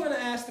 And then we're going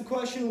to ask the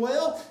question,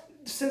 well,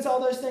 since all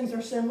those things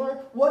are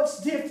similar, what's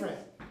different?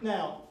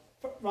 Now,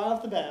 right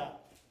off the bat,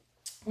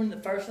 one of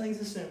the first things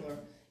that's similar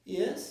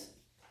is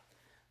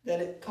that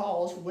it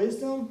calls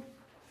wisdom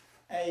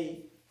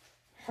a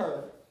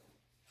her.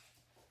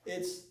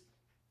 It's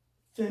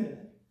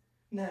feminine.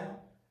 Now,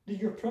 do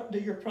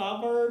your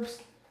proverbs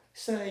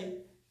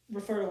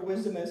refer to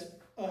wisdom as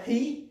a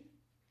he?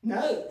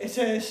 No, it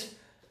says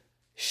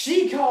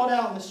she called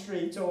out in the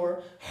streets,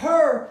 or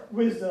her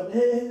wisdom.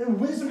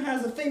 Wisdom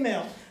has a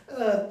feminine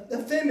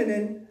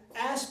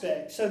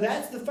aspect. So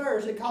that's the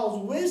first. It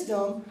calls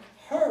wisdom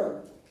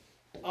her.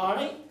 All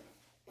right?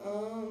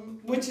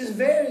 Which is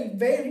very,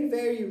 very,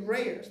 very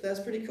rare. So that's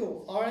pretty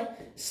cool. All right?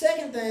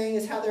 Second thing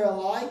is how they're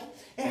alike.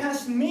 It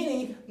has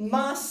many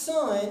my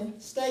son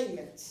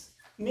statements.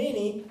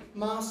 Many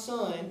my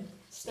son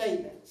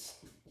statements.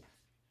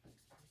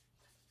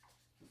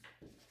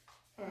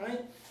 All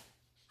right?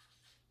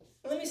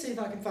 Let me see if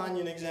I can find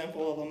you an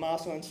example of a my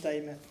son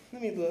statement.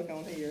 Let me look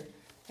on here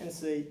and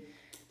see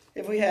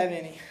if we have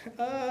any.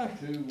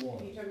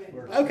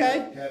 2:1.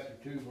 Okay. Chapter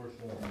 2, verse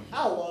 1.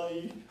 I love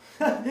you.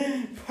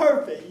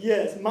 Perfect.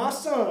 Yes, my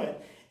son,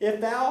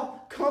 if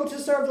thou come to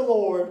serve the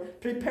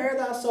Lord, prepare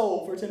thy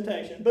soul for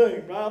temptation.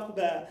 Boom, right off the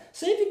bat.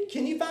 See if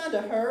can you find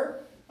a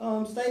her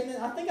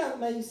statement? I think I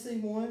may see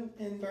one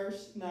in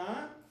verse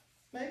 9.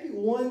 Maybe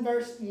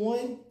verse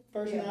 9.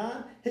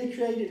 He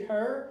created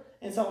her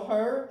and saw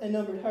her and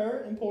numbered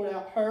her and poured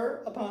out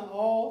her upon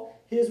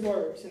all his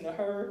works. And the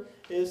her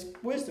is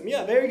wisdom.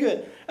 Yeah, very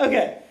good.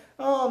 Okay.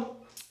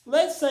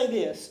 Let's say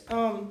this.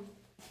 I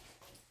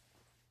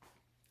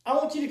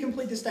want you to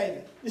complete the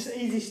statement. This is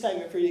an easy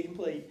statement for you to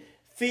complete.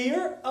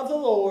 Fear of the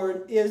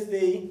Lord is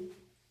the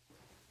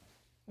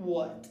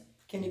what?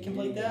 Can you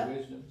complete that?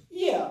 Wisdom.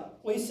 Yeah,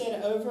 we said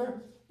it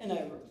over and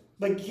over.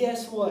 But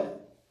guess what?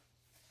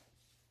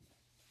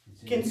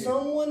 Can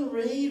someone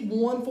read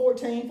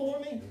 1:14 for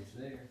me? It's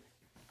there.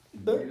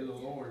 The fear of the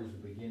Lord is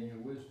the beginning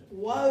of wisdom.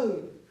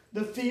 Whoa.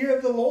 The fear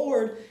of the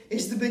Lord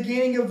is the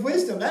beginning of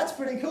wisdom. That's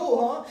pretty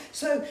cool, huh?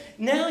 So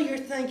now you're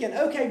thinking,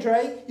 okay,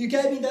 Drake, you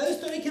gave me those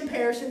 3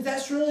 comparisons.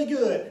 That's really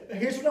good. But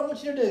here's what I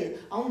want you to do.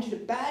 I want you to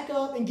back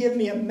up and give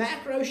me a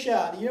macro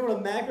shot. You know what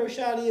a macro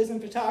shot is in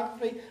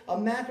photography? A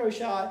macro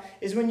shot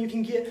is when you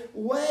can get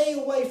way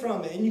away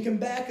from it and you can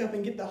back up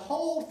and get the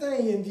whole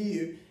thing in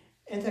view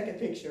and take a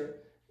picture.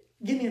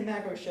 Give me a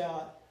macro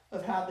shot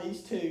of how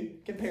these 2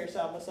 compare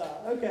side by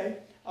side. Okay,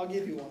 I'll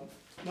give you one.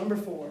 Number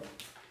 4.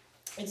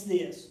 It's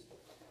this.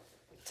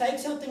 Take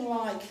something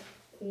like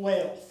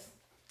wealth.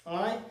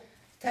 All right?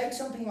 Take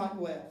something like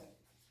wealth.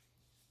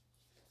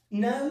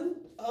 No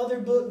other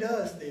book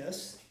does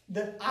this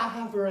that I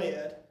have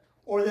read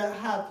or that I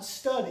have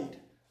studied.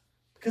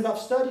 Because I've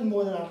studied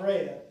more than I've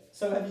read.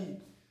 So have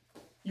you.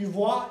 You've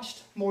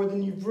watched more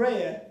than you've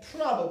read.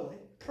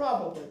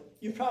 Probably.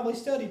 You've probably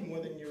studied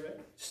more than you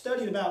read.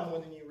 Studied about more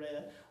than you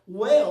read.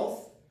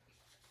 Wealth.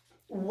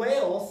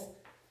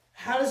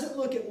 How does it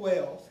look at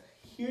wealth?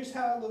 Here's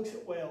how it looks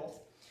at wealth.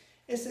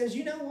 It says,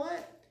 you know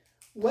what?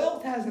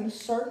 Wealth has a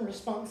certain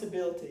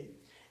responsibility.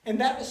 And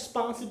that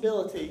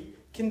responsibility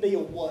can be a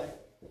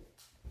what?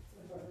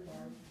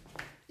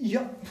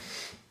 Yep.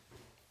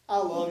 I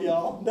love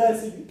y'all.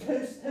 That's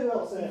who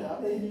else said it? I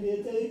think you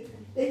did too.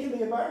 It can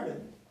be a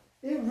burden.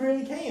 It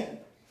really can.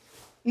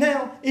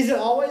 Now, is it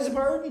always a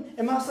burden?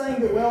 Am I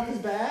saying that wealth is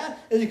bad?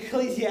 Is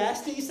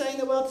Ecclesiastes saying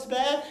that wealth is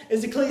bad?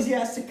 Is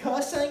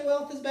Ecclesiasticus saying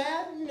wealth is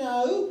bad?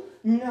 No.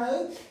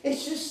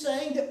 It's just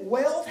saying that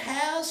wealth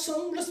has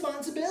some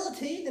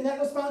responsibility, and that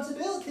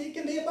responsibility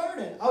can be a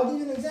burden. I'll give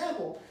you an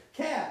example.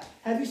 Kat,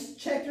 have you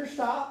checked your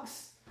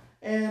stocks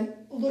and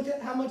looked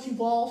at how much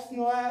you've lost in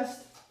the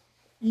last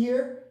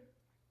year?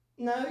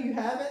 No, you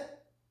haven't?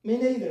 Me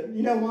neither.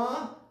 You know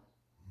why?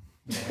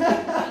 Because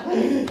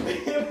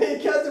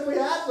if we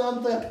have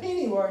something, a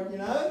penny worth,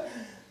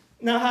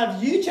 Now,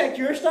 have you checked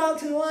your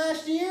stocks in the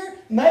last year?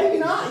 Maybe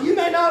not. You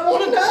may not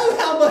want to know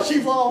how much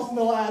you've lost in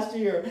the last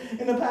year,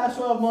 in the past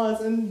 12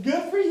 months, and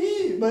good for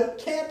you. But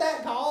can't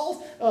that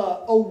cause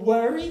a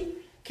worry?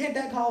 Can't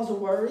that cause a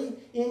worry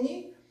in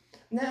you?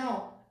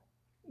 Now,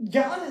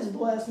 God has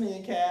blessed me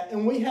and Kat,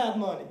 and we have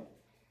money.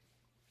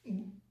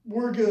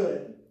 We're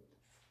good.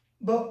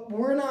 But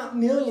we're not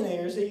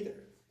millionaires either.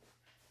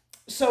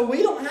 So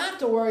we don't have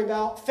to worry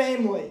about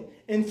family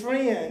and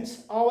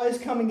friends always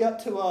coming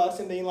up to us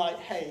and being like,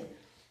 hey,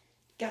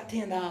 got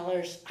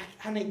 $10.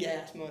 I need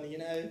gas money,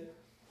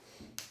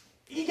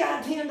 You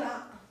got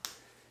 $10.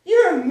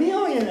 You're a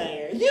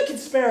millionaire. You can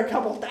spare a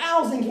couple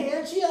thousand,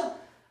 can't you?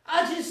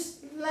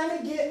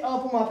 Let me get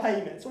up on my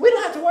payments. We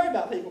don't have to worry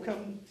about people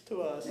coming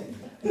to us.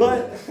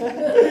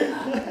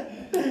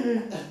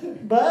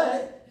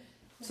 But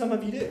some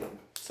of you do.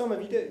 Some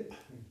of you do.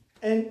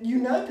 And you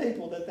know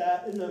people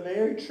that is a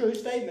very true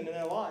statement in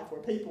their life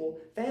where people,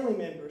 family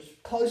members,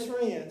 close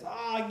friends,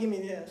 give me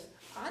this.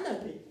 I know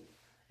people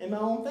in my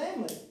own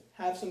family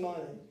have some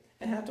money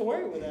and have to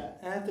worry with that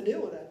and have to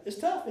deal with that. It's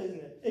tough, isn't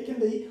it? It can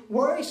be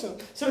worrisome.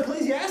 So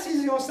Ecclesiastes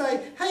is going to say,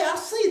 hey, I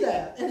see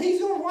that. And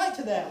he's going to write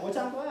to that, which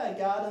I'm glad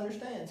God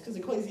understands because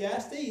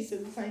Ecclesiastes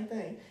says the same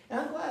thing. And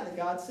I'm glad that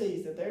God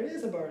sees that there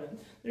is a burden.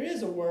 There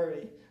is a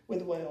worry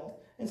with wealth.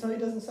 And so he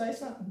doesn't say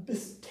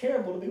it's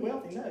terrible to be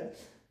wealthy. No.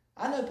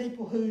 I know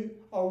people who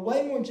are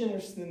way more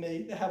generous than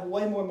me that have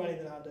way more money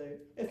than I do.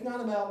 It's not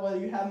about whether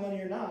you have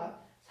money or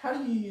not. How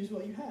do you use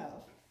what you have?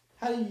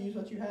 How do you use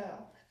what you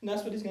have? And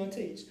that's what he's going to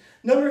teach.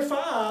 Number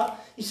 5,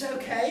 you say,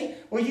 okay,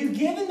 well, you've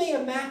given me a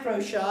macro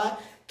shot.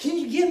 Can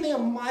you give me a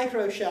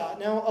micro shot?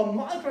 Now, a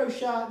micro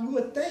shot, you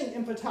would think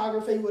in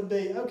photography would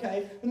be,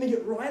 okay, let me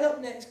get right up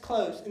next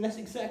close. And that's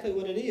exactly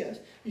what it is.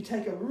 You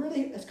take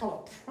it's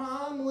called a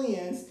prime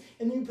lens,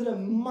 and then you put a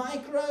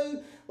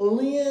micro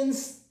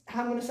lens,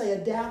 I'm going to say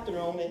adapter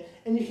on it,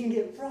 and you can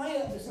get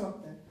right up to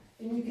something.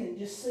 And you can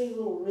just see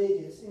little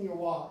ridges in your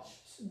watch.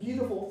 It's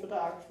beautiful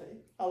photography.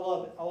 I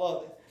love it. I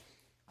love it.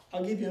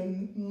 I'll give you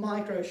a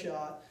micro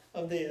shot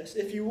of this.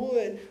 If you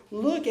would,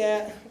 look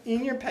at,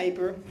 in your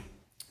paper,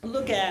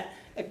 look at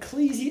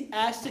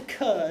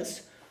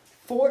Ecclesiasticus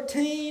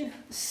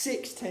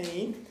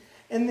 14:16.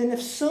 And then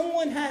if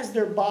someone has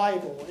their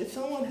Bible,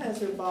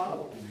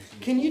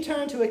 can you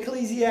turn to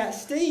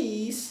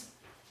Ecclesiastes?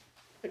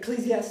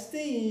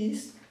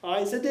 All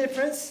right, it's a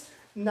difference.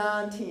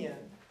 9:10.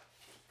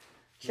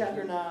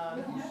 Chapter 9.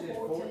 You said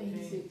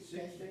 14,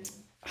 16?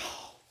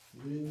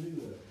 We didn't do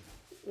that.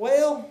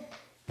 Well,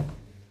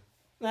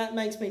 that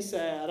makes me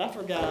sad. I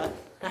forgot.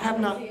 I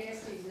have not.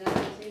 Ecclesiastes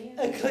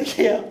 9:10.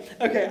 Yeah.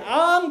 Okay,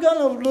 I'm going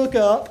to look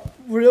up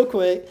real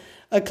quick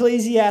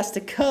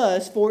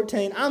Ecclesiasticus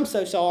 14. I'm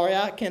so sorry.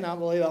 I cannot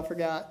believe I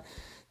forgot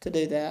to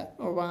do that.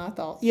 Or why I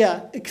thought.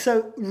 Yeah,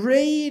 so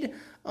read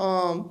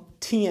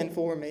 10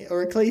 for me.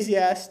 Or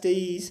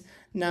Ecclesiastes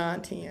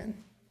 9:10.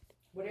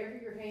 Whatever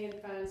your hand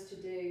finds to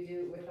do,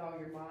 do it with all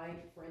your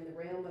might, for in the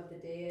realm of the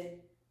dead,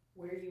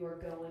 where you are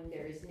going,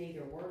 there is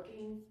neither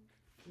working,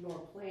 nor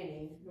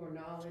planning, nor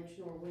knowledge,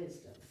 nor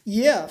wisdom.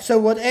 Yeah, so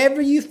whatever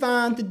you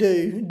find to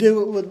do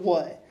it with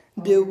what?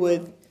 Do it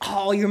with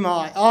all your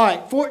might. All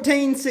right,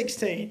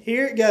 14:16.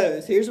 Here it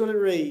goes. Here's what it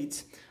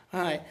reads.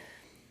 All right.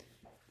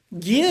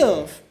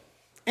 Give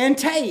and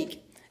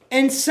take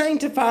and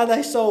sanctify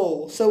thy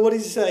soul. So what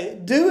does he say?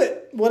 Do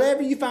it,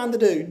 whatever you find to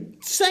do.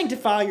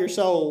 Sanctify your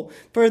soul.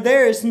 For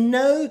there is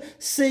no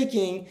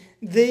seeking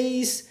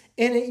these,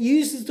 and it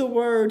uses the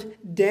word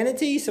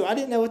denity, so I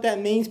didn't know what that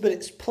means, but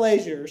it's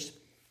pleasures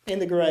in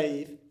the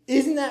grave.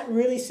 Isn't that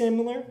really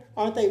similar?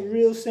 Aren't they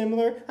real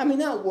similar? I mean,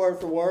 not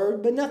word for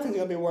word, but nothing's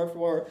going to be word for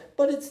word.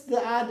 But it's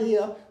the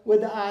idea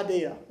with the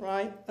idea,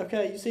 right?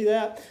 Okay, you see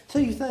that? So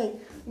you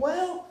think,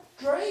 well,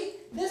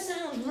 great, this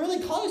sounds really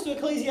close to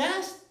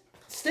Ecclesiastes,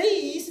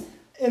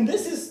 and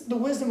this is the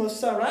wisdom of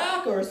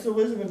Sirach, or it's the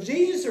wisdom of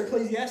Jesus, or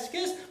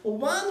Ecclesiasticus. Well,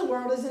 why in the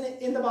world isn't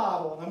it in the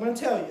Bible? And I'm going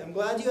to tell you. I'm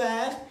glad you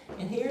asked,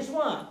 and here's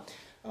why.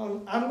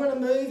 I'm going to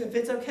move, if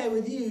it's okay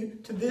with you,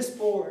 to this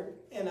board.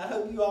 And I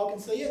hope you all can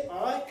see it,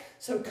 all right?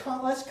 So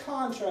let's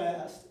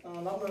contrast.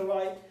 I'm going to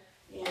write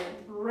in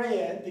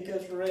red,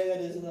 because red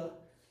is the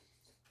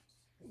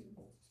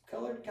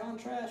colored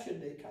contrast.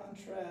 Should be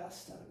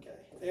contrast. Okay,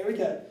 there we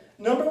go.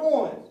 Number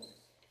 1.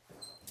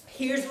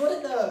 Here's what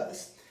it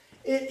does.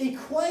 It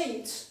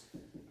equates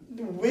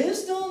the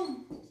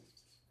wisdom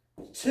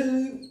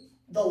to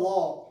the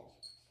law.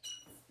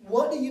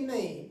 What do you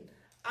mean?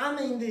 I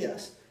mean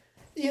this.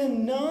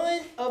 In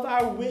none of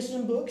our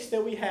wisdom books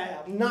that we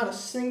have, not a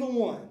single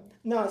one,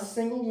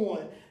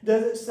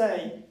 does it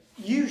say,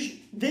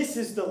 this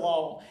is the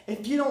law.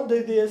 If you don't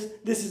do this,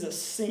 this is a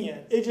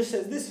sin. It just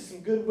says, this is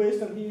some good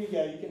wisdom. Here you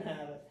go. You can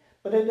have it.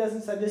 But it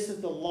doesn't say this is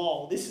the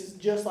law. This is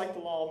just like the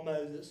law of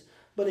Moses.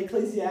 But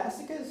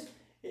Ecclesiasticus,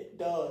 it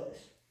does.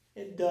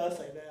 It does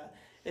say that.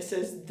 It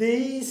says,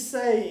 these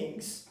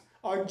sayings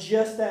are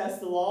just as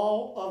the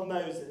law of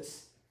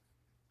Moses.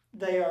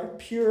 they are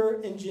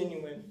pure and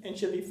genuine and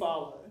should be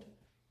followed.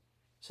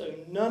 So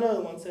none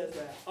other one says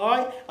that. All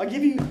right, let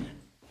me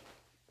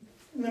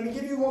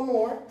give you one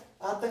more.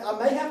 I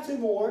may have two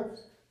more.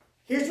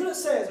 Here's what it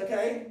says,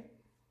 okay?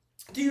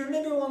 Do you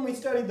remember when we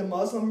studied the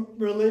Muslim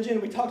religion,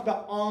 we talked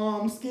about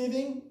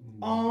almsgiving?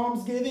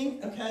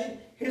 Almsgiving, okay?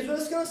 Here's what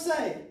it's going to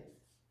say.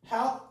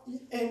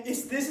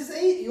 This is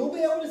easy. You'll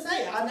be able to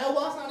say it. I know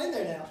why it's not in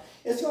there now.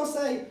 It's going to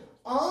say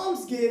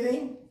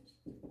almsgiving.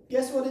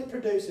 Guess what it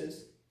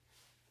produces?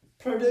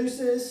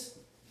 Produces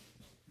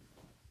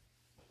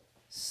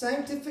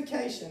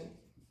sanctification.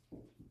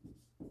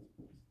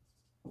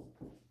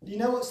 Do you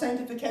know what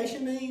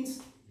sanctification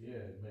means? Yeah,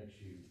 it makes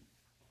you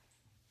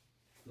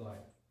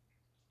like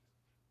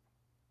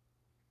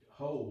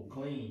whole,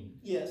 clean.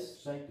 Yes.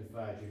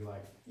 Sanctifies you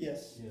like,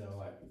 Yes.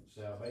 like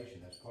salvation.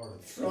 That's part of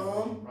the From-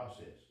 salvation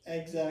process.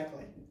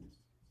 Exactly.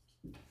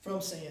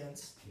 From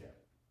sins. Yeah.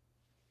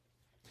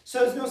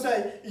 So it's going to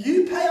say,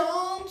 you pay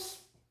alms.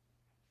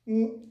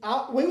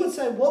 We would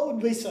say, what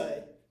would we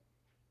say?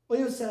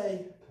 We would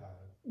say,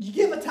 you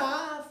give a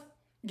tithe,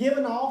 give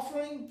an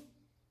offering.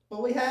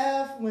 What we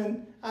have,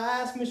 when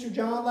I asked Mr.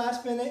 John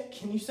last minute,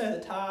 can you say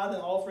the tithe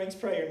and offerings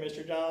prayer,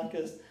 Mr. John?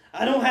 Because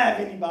I don't have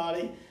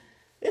anybody.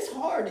 It's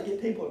hard to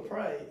get people to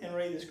pray and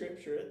read the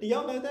scripture. Do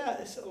y'all know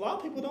that? A lot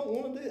of people don't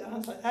want to do it. I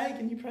was like, hey,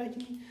 can you pray?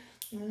 Can you?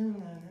 No.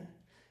 You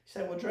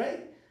say, well,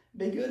 Drake,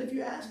 be good if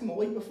you ask them a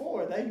week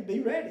before. They'd be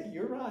ready.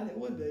 You're right, it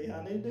would be.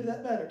 I need to do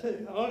that better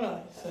too. All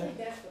right. I think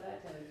that's what I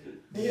told you.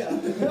 Yeah.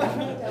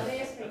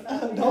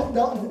 Don't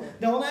ask me.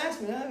 Don't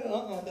ask me.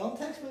 No, don't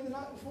text me the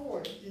night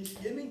before.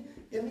 Just give me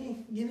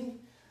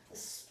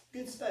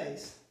good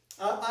space.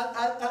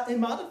 I in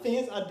my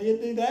defense, I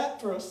did do that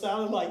for a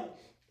solid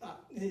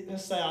I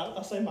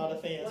say my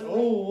defense.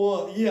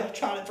 I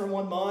tried it for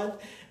 1 month,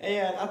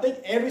 and I think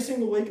every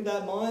single week of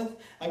that month,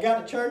 I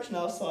got to church and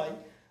I was like,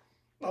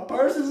 my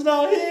person's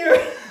not here.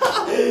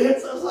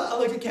 So I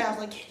looked at Cal, I was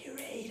like, can you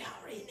read?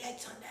 I'll read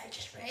next Sunday.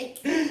 Just read.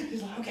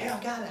 He's like, okay, I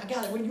got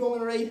it. What do you want me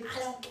to read? I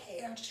don't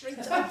care. Just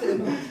read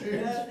something.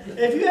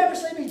 If you ever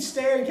see me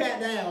staring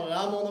Cat down and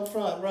I'm on the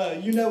front row,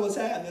 you know what's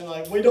happening.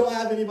 Like, we don't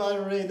have anybody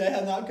to read. They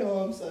have not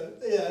come. So,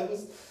 yeah, it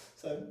was.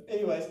 So,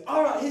 anyways,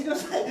 all right, he's going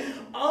to say,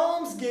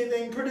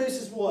 almsgiving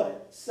produces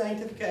what?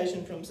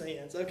 Sanctification from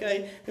sins,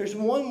 okay? There's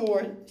one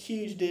more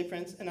huge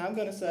difference, and I'm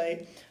going to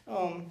say,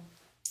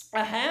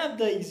 I have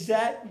the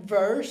exact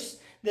verse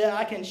that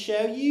I can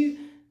show you,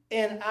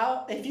 and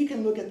if you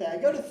can look at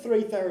that, go to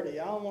 3:30.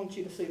 I don't want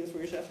you to see this for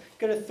yourself.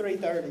 Go to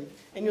 3:30,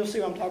 and you'll see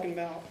what I'm talking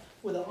about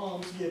with the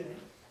almsgiving.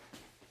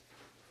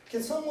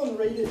 Can someone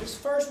read it? It's the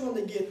first one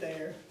to get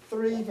there,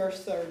 3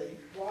 verse 30.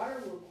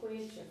 Water will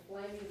quench a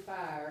flaming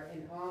fire,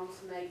 and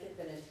alms maketh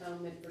an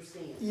atonement for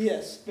sin.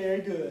 Yes, very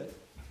good.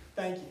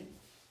 Thank you.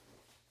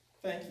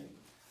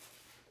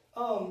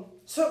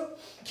 So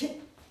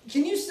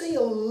can you see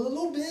a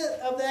little bit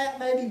of that?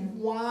 Maybe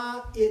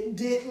why it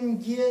didn't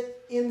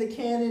get in the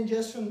canon,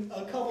 just from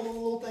a couple of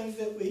little things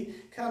that we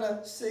kind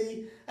of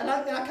see. And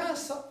I kind of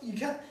saw you.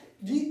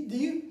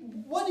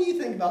 What do you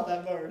think about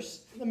that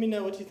verse? Let me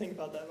know what you think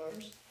about that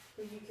verse.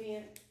 Well,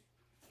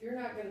 you're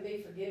not going to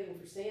be forgiven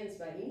for sins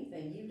by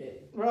anything you do.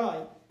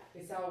 Right.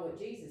 It's all what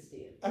Jesus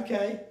did.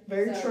 Okay.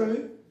 Very So,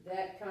 true.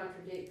 That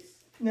contradicts.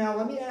 Now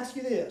let me ask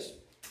you this.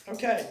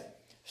 Okay.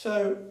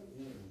 So,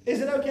 is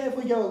it okay if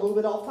we go a little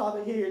bit off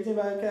topic here? Is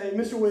anybody okay?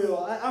 Mr.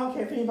 Will, I don't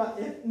care if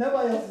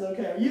nobody else is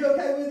okay. Are you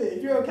okay with it?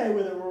 If you're okay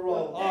with it, we'll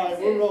roll. All right,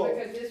 we'll roll.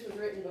 Because this was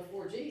written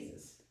before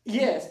Jesus.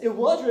 Yes, it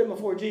was written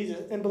before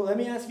Jesus. But let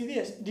me ask you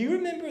this. Do you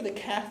remember the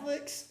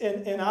Catholics?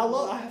 And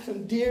I have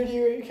some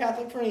dear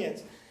Catholic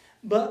friends.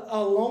 But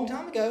a long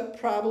time ago,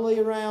 probably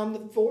around the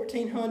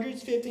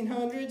 1400s,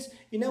 1500s,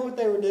 you know what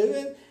they were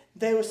doing?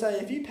 They would say,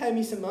 if you pay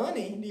me some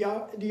money, do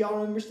y'all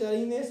remember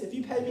studying this? If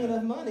you pay me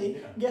enough money,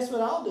 guess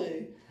what I'll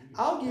do?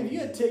 I'll give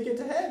you a ticket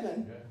to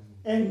heaven.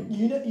 And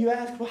you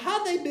ask, well,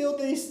 how'd they build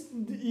these?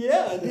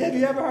 Yeah, have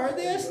you ever heard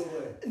this?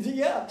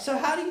 Yeah. So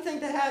how do you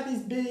think they had these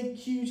big,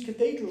 huge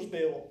cathedrals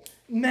built?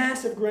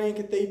 Massive grand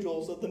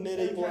cathedrals of the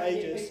medieval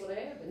ages.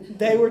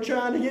 They were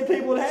trying to get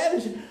people to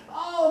heaven.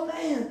 Oh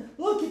man,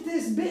 look at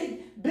this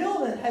big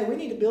building. Hey, we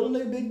need to build a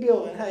new big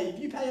building. Hey, if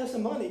you pay us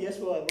some money, guess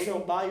what? We're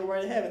gonna buy your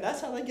way to heaven.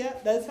 That's how they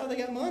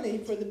got money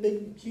for the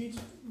big, huge,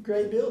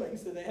 great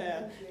buildings that they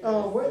had.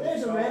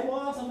 There's a red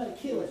wall. Somebody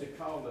kill it. What's it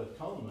called?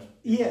 Atonement?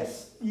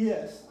 Yes.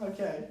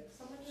 Okay.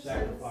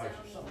 Sacrifice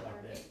or something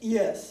like that.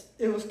 Yes,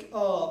 it was.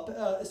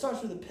 It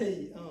starts with a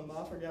P.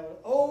 I forgot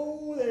what.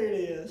 Oh, there it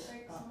is.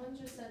 Someone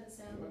just said the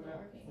sound wasn't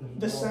working.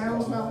 The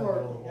sound's not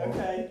working.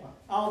 Okay,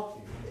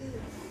 I'll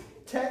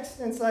text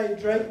and say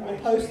Drake will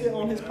post it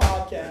on his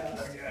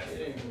podcast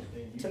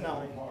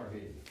tonight,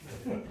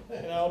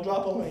 and I'll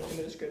drop a link in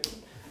the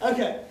description.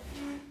 Okay,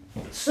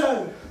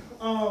 so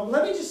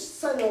let me just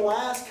say the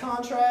last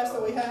contrast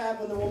that we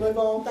have, and then we'll move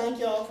on. Thank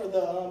y'all for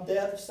the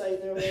death of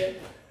Satan over there.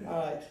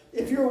 All right.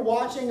 If you're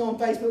watching on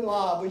Facebook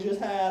Live, we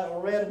just had a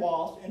red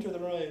wasp enter the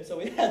room, so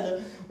we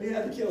had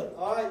to kill it.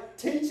 All right.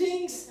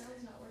 Teachings.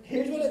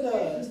 Here's what it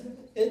does.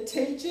 It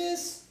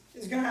teaches.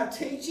 It's going to have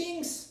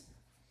teachings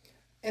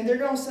And they're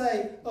going to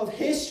say, of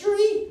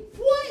history?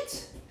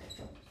 What?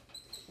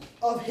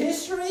 Of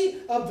history,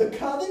 of the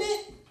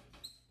covenant,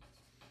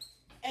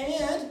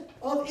 and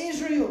of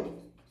Israel.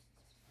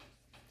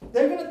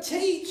 They're going to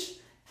teach.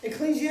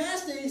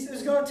 Ecclesiastes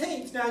is going to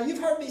teach. Now, you've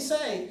heard me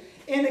say,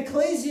 in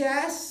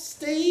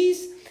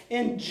Ecclesiastes,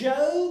 in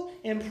Job,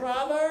 in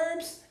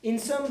Proverbs, in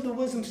some of the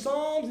wisdom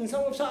Psalms, in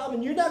some of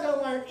Solomon, you're not going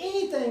to learn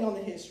anything on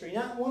the history,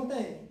 not one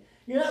thing.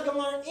 You're not going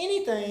to learn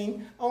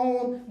anything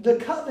on the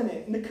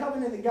covenant, and the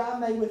covenant that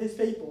God made with his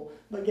people.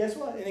 But guess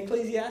what? In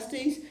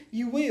Ecclesiastes,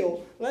 you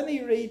will. Let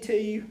me read to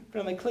you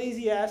from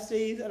Ecclesiastes,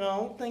 and I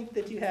don't think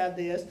that you have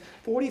this,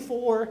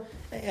 44,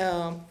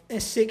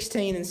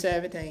 16, and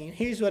 17.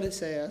 Here's what it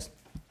says.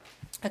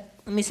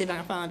 Let me see if I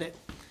can find it.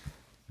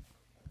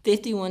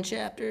 51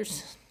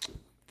 chapters,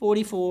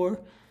 44.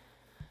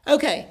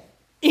 Okay,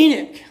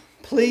 Enoch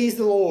pleased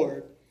the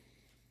Lord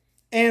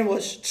and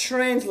was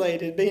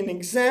translated, being an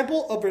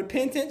example of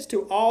repentance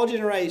to all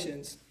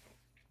generations.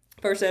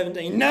 Verse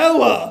 17,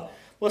 Noah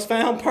was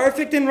found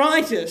perfect and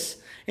righteous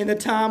in the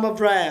time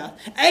of wrath.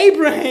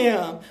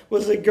 Abraham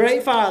was a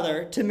great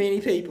father to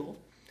many people.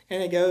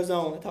 And it goes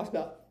on. It talks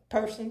about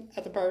person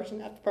after person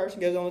after person,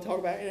 goes on to talk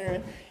about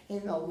Aaron.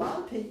 And a lot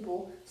of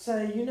people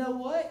say, you know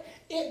what?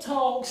 It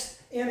talks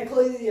in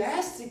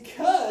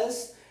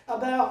Ecclesiasticus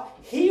about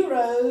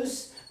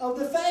heroes of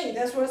the faith.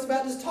 That's what it's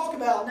about to talk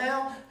about.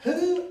 Now,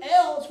 who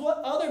else, what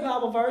other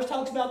Bible verse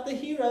talks about the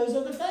heroes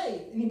of the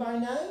faith? Anybody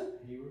know?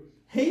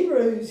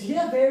 Hebrews,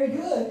 yeah, very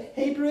good.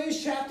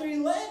 Hebrews chapter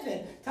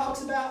 11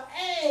 talks about,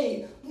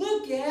 hey,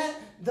 look at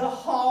the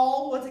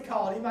hall, what's it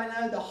called? Anybody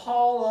know? The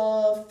hall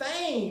of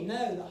fame.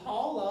 No, the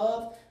hall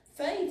of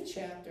faith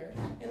chapter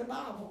in the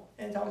Bible.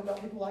 And it talks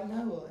about people like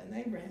Noah and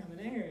Abraham and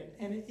Aaron.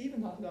 And it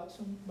even talks about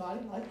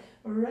somebody like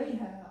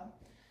Rahab.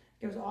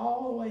 It goes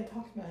all the way and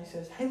talks about it. He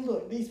says, hey,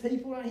 look, these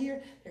people right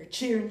here, they're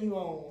cheering you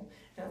on.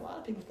 And a lot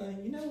of people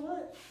think, you know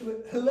what?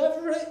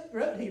 Whoever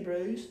wrote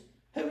Hebrews,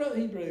 who wrote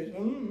Hebrews?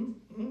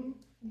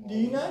 Do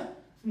you know?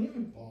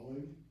 Paul.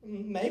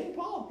 Maybe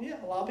Paul.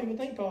 Yeah, a lot of people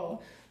think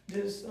Paul.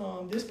 Does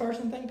this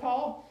person think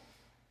Paul?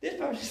 This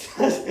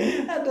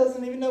person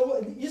doesn't even know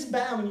what. It's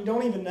bad when you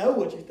don't even know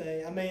what you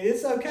think. I mean,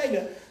 it's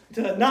okay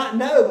to not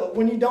know, but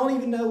when you don't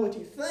even know what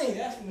you think,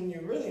 that's when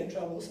you're really in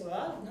trouble. So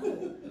I don't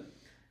know. I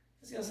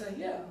was going to say,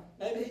 yeah,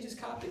 maybe he just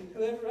copied.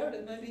 Whoever wrote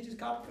it, maybe he just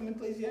copied from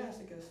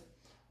Ecclesiasticus.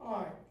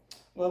 All right.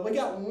 Well, we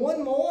got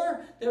one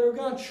more that we're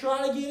going to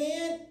try to get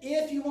in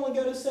if you want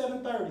to go to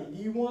 7:30.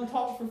 Do you want to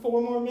talk for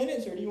 4 more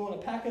minutes, or do you want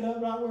to pack it up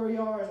right where we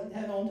are and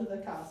head on to the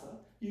casa?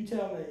 You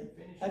tell me.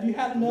 Have you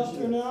had enough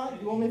or not?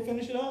 You want me to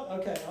finish it up?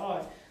 Okay, all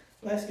right.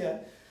 Let's go.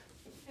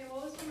 Hey,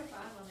 what was number 5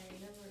 on there? You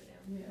never wrote it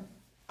down. Yeah.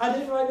 I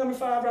didn't write number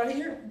 5 right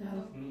here.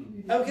 No.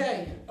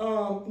 Okay.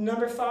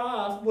 Number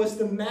 5 was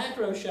the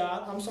macro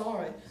shot. I'm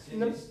sorry.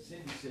 Cindy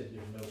said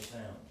there's no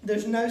sound.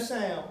 There's no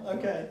sound.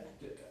 Okay.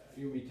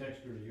 You me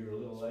text her you're a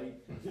little late?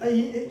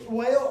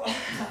 Well,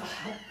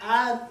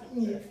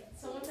 yeah.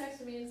 Someone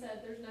texted me and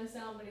said there's no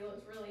sound, but he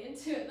looks really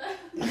into it though.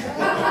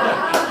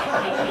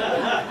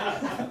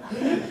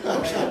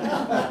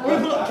 We're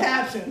going to put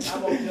captions. I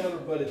won't tell her,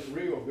 but it's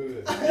real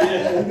good.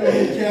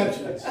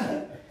 Captions.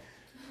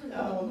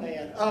 Oh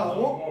man.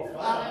 More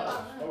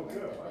fun. Oh,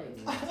 good.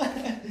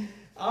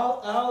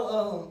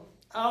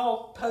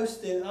 I'll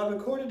post it. I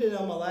recorded it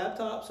on my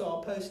laptop, so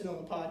I'll post it on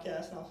the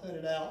podcast and I'll send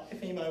it out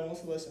if anybody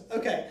wants to listen.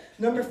 Okay,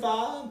 number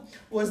 5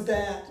 was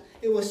that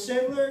it was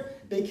similar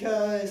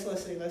because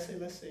let's see.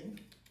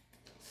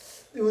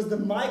 It was the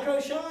micro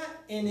shot,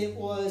 and it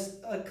was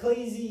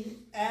Ecclesiastes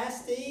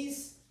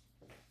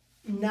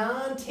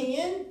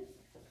 9:10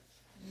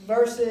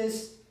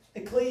 versus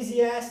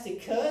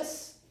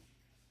Ecclesiasticus.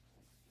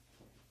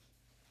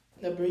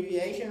 The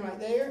abbreviation right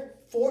there,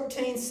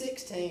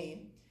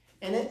 14:16.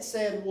 And it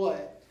said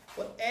what?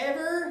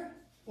 Whatever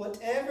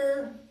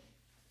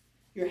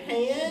your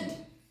hand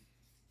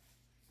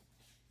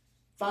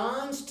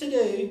finds to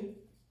do,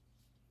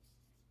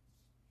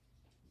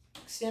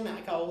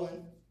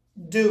 semicolon,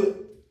 do it.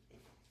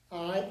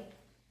 Alright?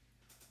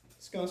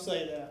 It's going to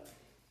say that.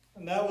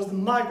 And that was the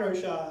micro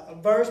shot, a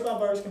verse by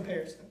verse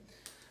comparison.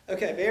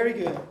 Okay, very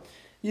good.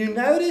 You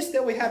notice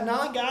that we have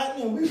not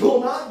gotten, and we will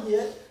not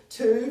get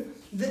to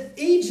the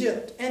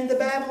Egypt and the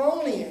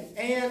Babylonian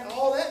and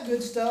all that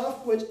good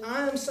stuff, which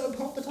I am so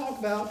pumped to talk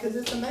about because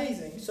it's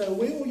amazing. So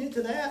we will get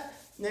to that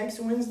next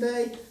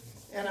Wednesday,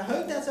 and I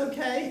hope that's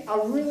okay.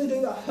 I really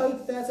do. I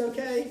hope that's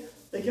okay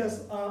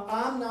because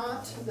I'm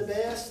not the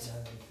best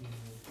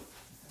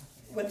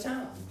with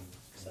time.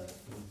 So.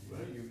 Well,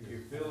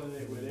 you're filling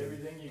it with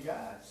everything you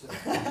got. So.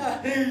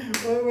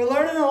 We're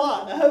learning a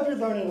lot. I hope you're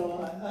learning a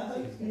lot.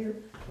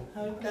 I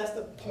hope that's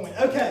the point.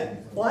 Okay,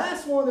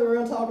 last one that we're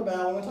going to talk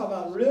about, I'm going to talk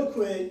about real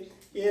quick,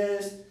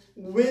 is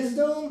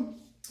wisdom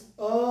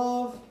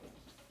of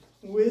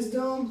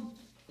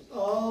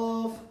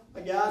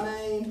a guy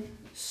named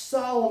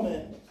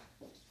Solomon.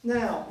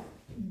 Now,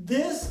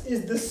 this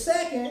is the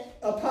second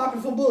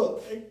apocryphal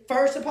book.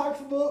 First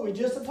apocryphal book, we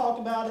just talked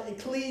about it,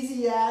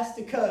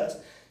 Ecclesiasticus.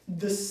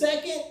 The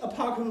second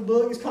apocryphal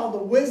book is called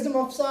the Wisdom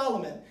of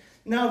Solomon.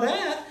 Now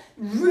that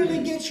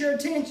really gets your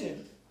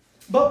attention.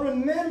 But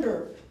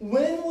remember,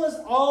 when was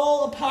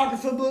all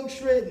Apocrypha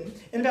books written?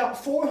 In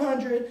about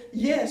 400,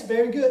 yes,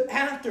 very good,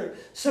 after.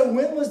 So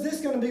when was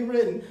this going to be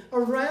written?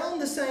 Around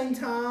the same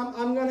time,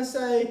 I'm going to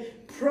say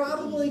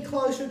probably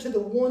closer to the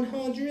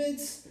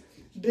 100s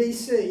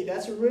BC.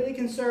 That's a really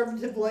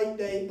conservative late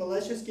date, but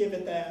let's just give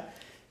it that.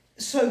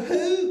 So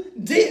who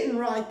didn't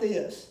write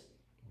this?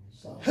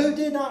 Who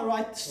did not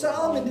write?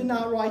 Solomon did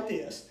not write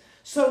this.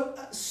 So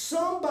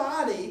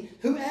somebody,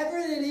 whoever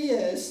it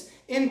is,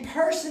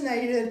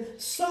 impersonated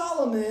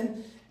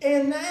Solomon,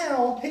 and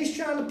now he's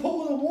trying to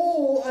pull the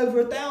wool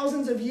over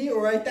thousands of years,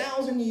 or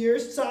 1,000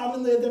 years.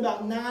 Solomon lived in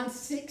about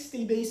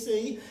 960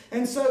 BC,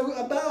 and so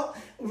about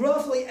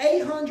roughly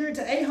 800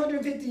 to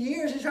 850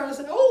 years, he's trying to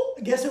say, oh,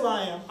 guess who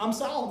I am? I'm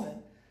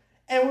Solomon.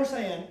 And we're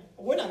saying,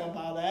 we're not going to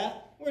buy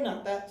that. We're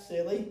not that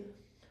silly.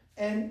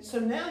 And so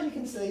now you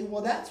can see,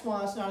 well, that's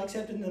why it's not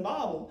accepted in the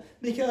Bible.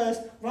 Because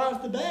right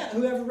off the bat,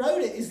 whoever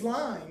wrote it is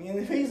lying. And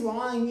if he's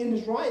lying in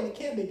his writing, it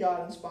can't be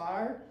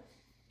God-inspired.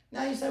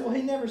 Now you say, well,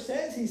 he never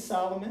says he's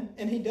Solomon.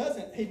 And he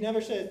doesn't. He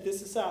never said,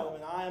 this is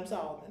Solomon. I am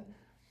Solomon.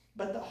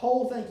 But the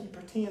whole thing, he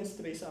pretends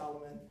to be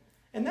Solomon.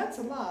 And that's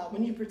a lie.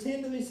 When you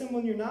pretend to be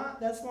someone you're not,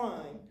 that's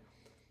lying.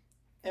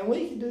 And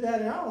we can do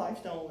that in our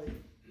life, don't we?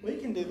 We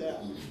can do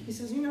that. He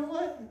says, you know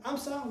what? I'm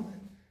Solomon.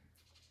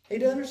 He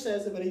never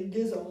says it, but he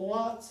gives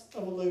lots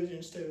of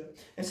allusions to it.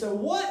 And so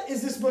what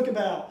is this book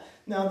about?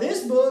 Now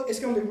this book is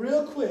going to be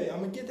real quick. I'm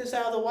going to get this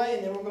out of the way,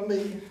 and then we're going to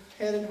be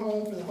headed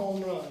home for the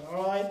home run,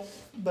 all right?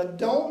 But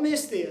don't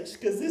miss this,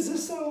 because this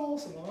is so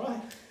awesome, all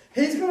right?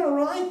 He's going to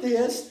write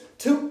this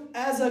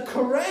as a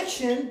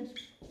correction.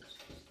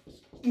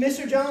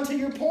 Mr. John, to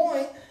your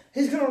point,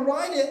 he's going to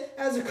write it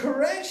as a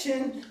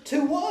correction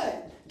to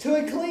what? To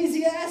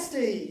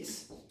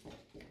Ecclesiastes.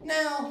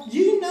 Now,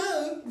 you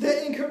know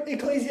that in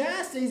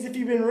Ecclesiastes, if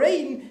you've been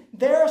reading,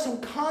 there are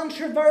some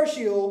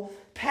controversial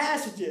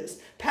passages.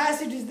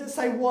 Passages that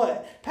say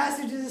what?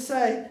 Passages that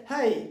say,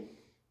 hey,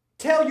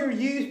 tell your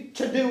youth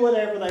to do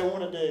whatever they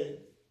want to do.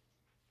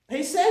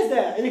 He says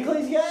that in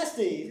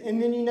Ecclesiastes.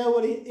 And then you know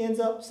what he ends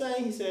up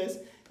saying? He says,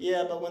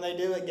 yeah, but when they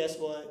do it, guess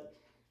what?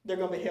 They're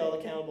going to be held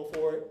accountable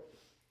for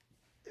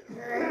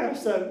it.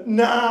 So,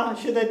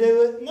 should they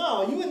do it?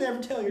 No, you would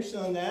never tell your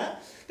son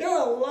that. There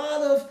are a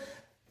lot of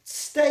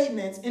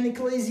statements in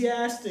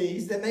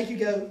Ecclesiastes that make you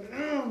go,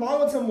 why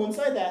would someone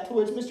say that? To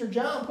which Mr.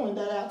 John pointed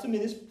that out to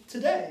me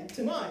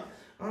tonight.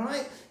 All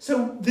right?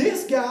 So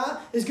this guy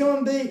is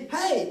going to be,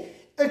 hey,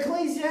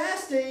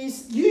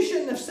 Ecclesiastes, you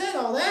shouldn't have said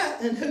all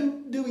that. And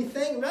who do we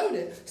think wrote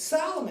it?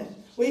 Solomon.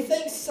 We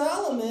think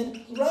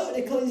Solomon wrote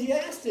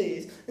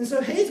Ecclesiastes. And so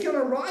he's going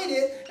to write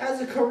it as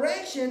a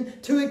correction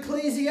to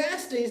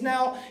Ecclesiastes.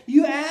 Now,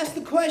 you ask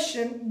the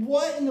question,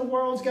 what in the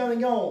world's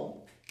going on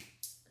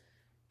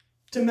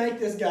to make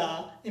this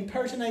guy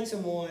impersonate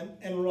someone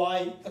and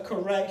write a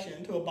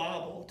correction to a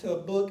Bible, to a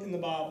book in the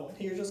Bible? And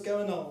here's what's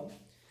going on.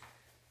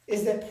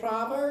 Is that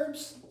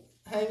Proverbs,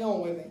 hang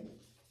on with me,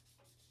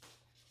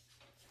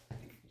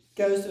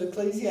 goes to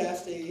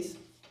Ecclesiastes,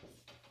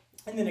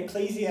 and then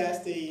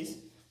Ecclesiastes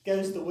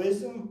goes to the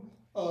wisdom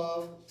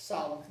of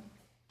Solomon.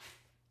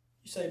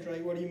 You say,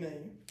 Drake, what do you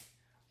mean?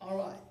 All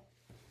right.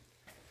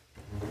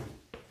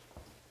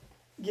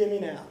 Hear me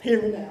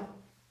now.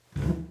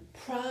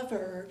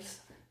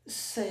 Proverbs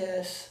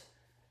says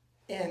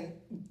in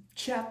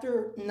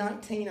chapter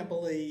 19, I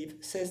believe,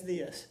 says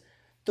this: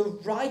 the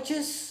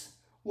righteous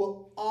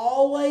will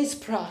always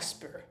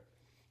prosper,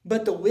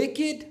 but the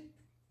wicked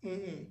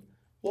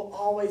will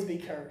always be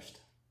cursed.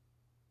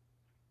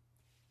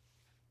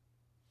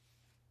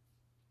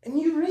 And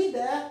you read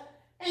that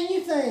and you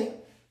think,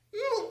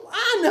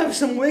 I know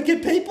some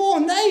wicked people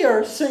and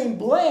they seem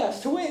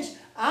blessed. To which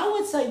I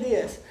would say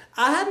this: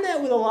 I have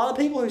met with a lot of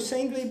people who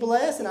seem to be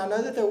blessed, and I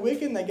know that they're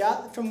wicked and they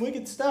got from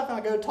wicked stuff, and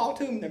I go talk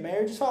to them, their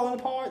marriage is falling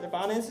apart, their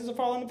finances are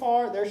falling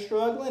apart, they're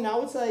struggling. I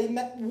would say,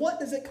 what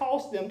does it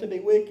cost them to be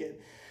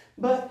wicked?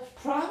 But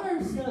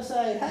Proverbs is going to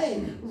say,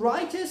 hey,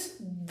 righteous,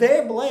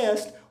 they're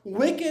blessed,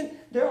 wicked,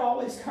 they're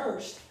always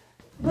cursed.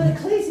 But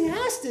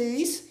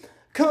Ecclesiastes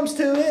comes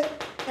to it,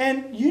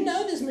 and you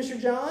know this, Mr.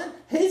 John,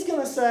 he's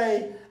going to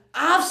say,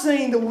 I've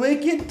seen the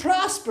wicked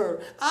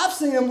prosper. I've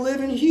seen them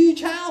live in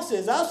huge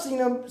houses. I've seen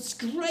them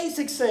great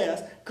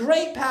success,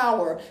 great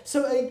power.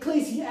 So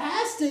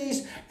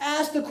Ecclesiastes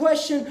asks the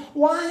question,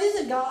 why is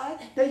it, God,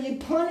 that you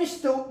punish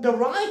the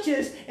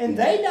righteous and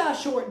they die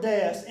short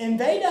deaths and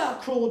they die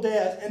cruel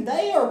deaths and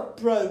they are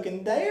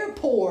broken, they are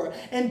poor,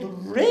 and the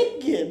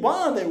wicked,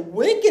 why are the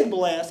wicked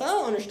blessed? I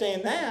don't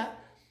understand that.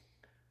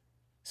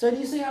 So do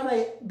you see how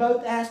they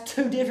both ask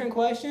two different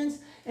questions?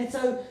 And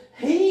so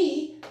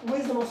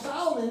Wisdom of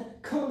Solomon,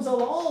 comes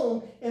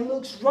along and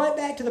looks right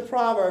back to the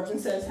Proverbs and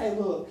says, hey,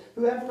 look,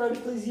 whoever wrote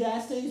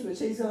Ecclesiastes, which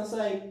he's going to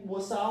say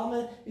was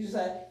Solomon, he's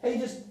going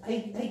to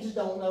say, he just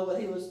don't know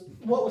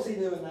what was he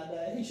doing that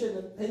day?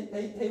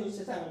 He was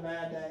just having a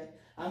bad day.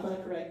 I'm going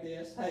to correct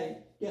this. Hey,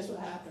 guess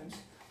what happens?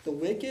 The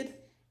wicked,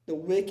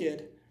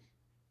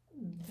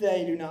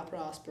 they do not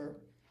prosper.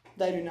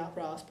 they do not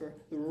prosper.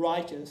 The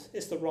righteous,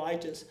 it's the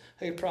righteous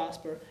who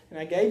prosper. And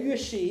I gave you a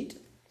sheet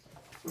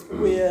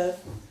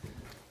with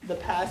the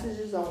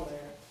passages on there.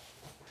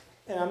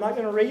 And I'm not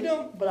going to read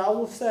them, but I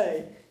will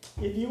say,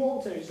 if you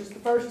want to, it's just the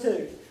first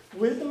two.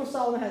 Wisdom of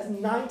Solomon has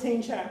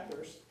 19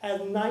 chapters.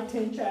 I'll write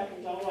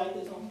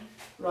this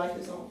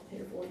on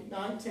here for you.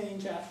 19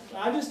 chapters.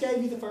 I just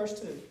gave you the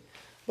first two.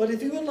 But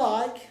if you would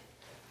like,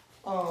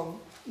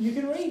 you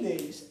can read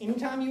these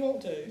anytime you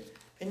want to.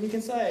 And you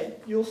can say,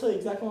 you'll see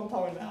exactly what I'm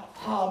talking about.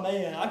 Oh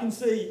man, I can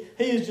see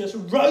he is just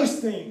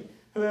roasting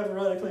whoever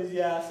wrote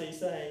Ecclesiastes,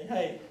 saying,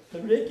 hey, the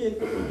wicked,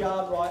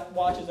 God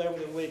watches over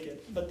the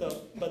wicked. But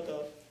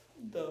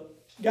the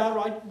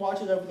God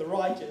watches over the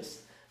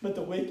righteous, but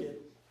the wicked,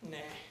 nah.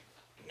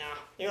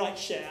 They're like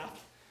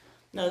chaff.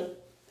 No,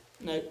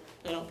 they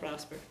don't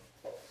prosper.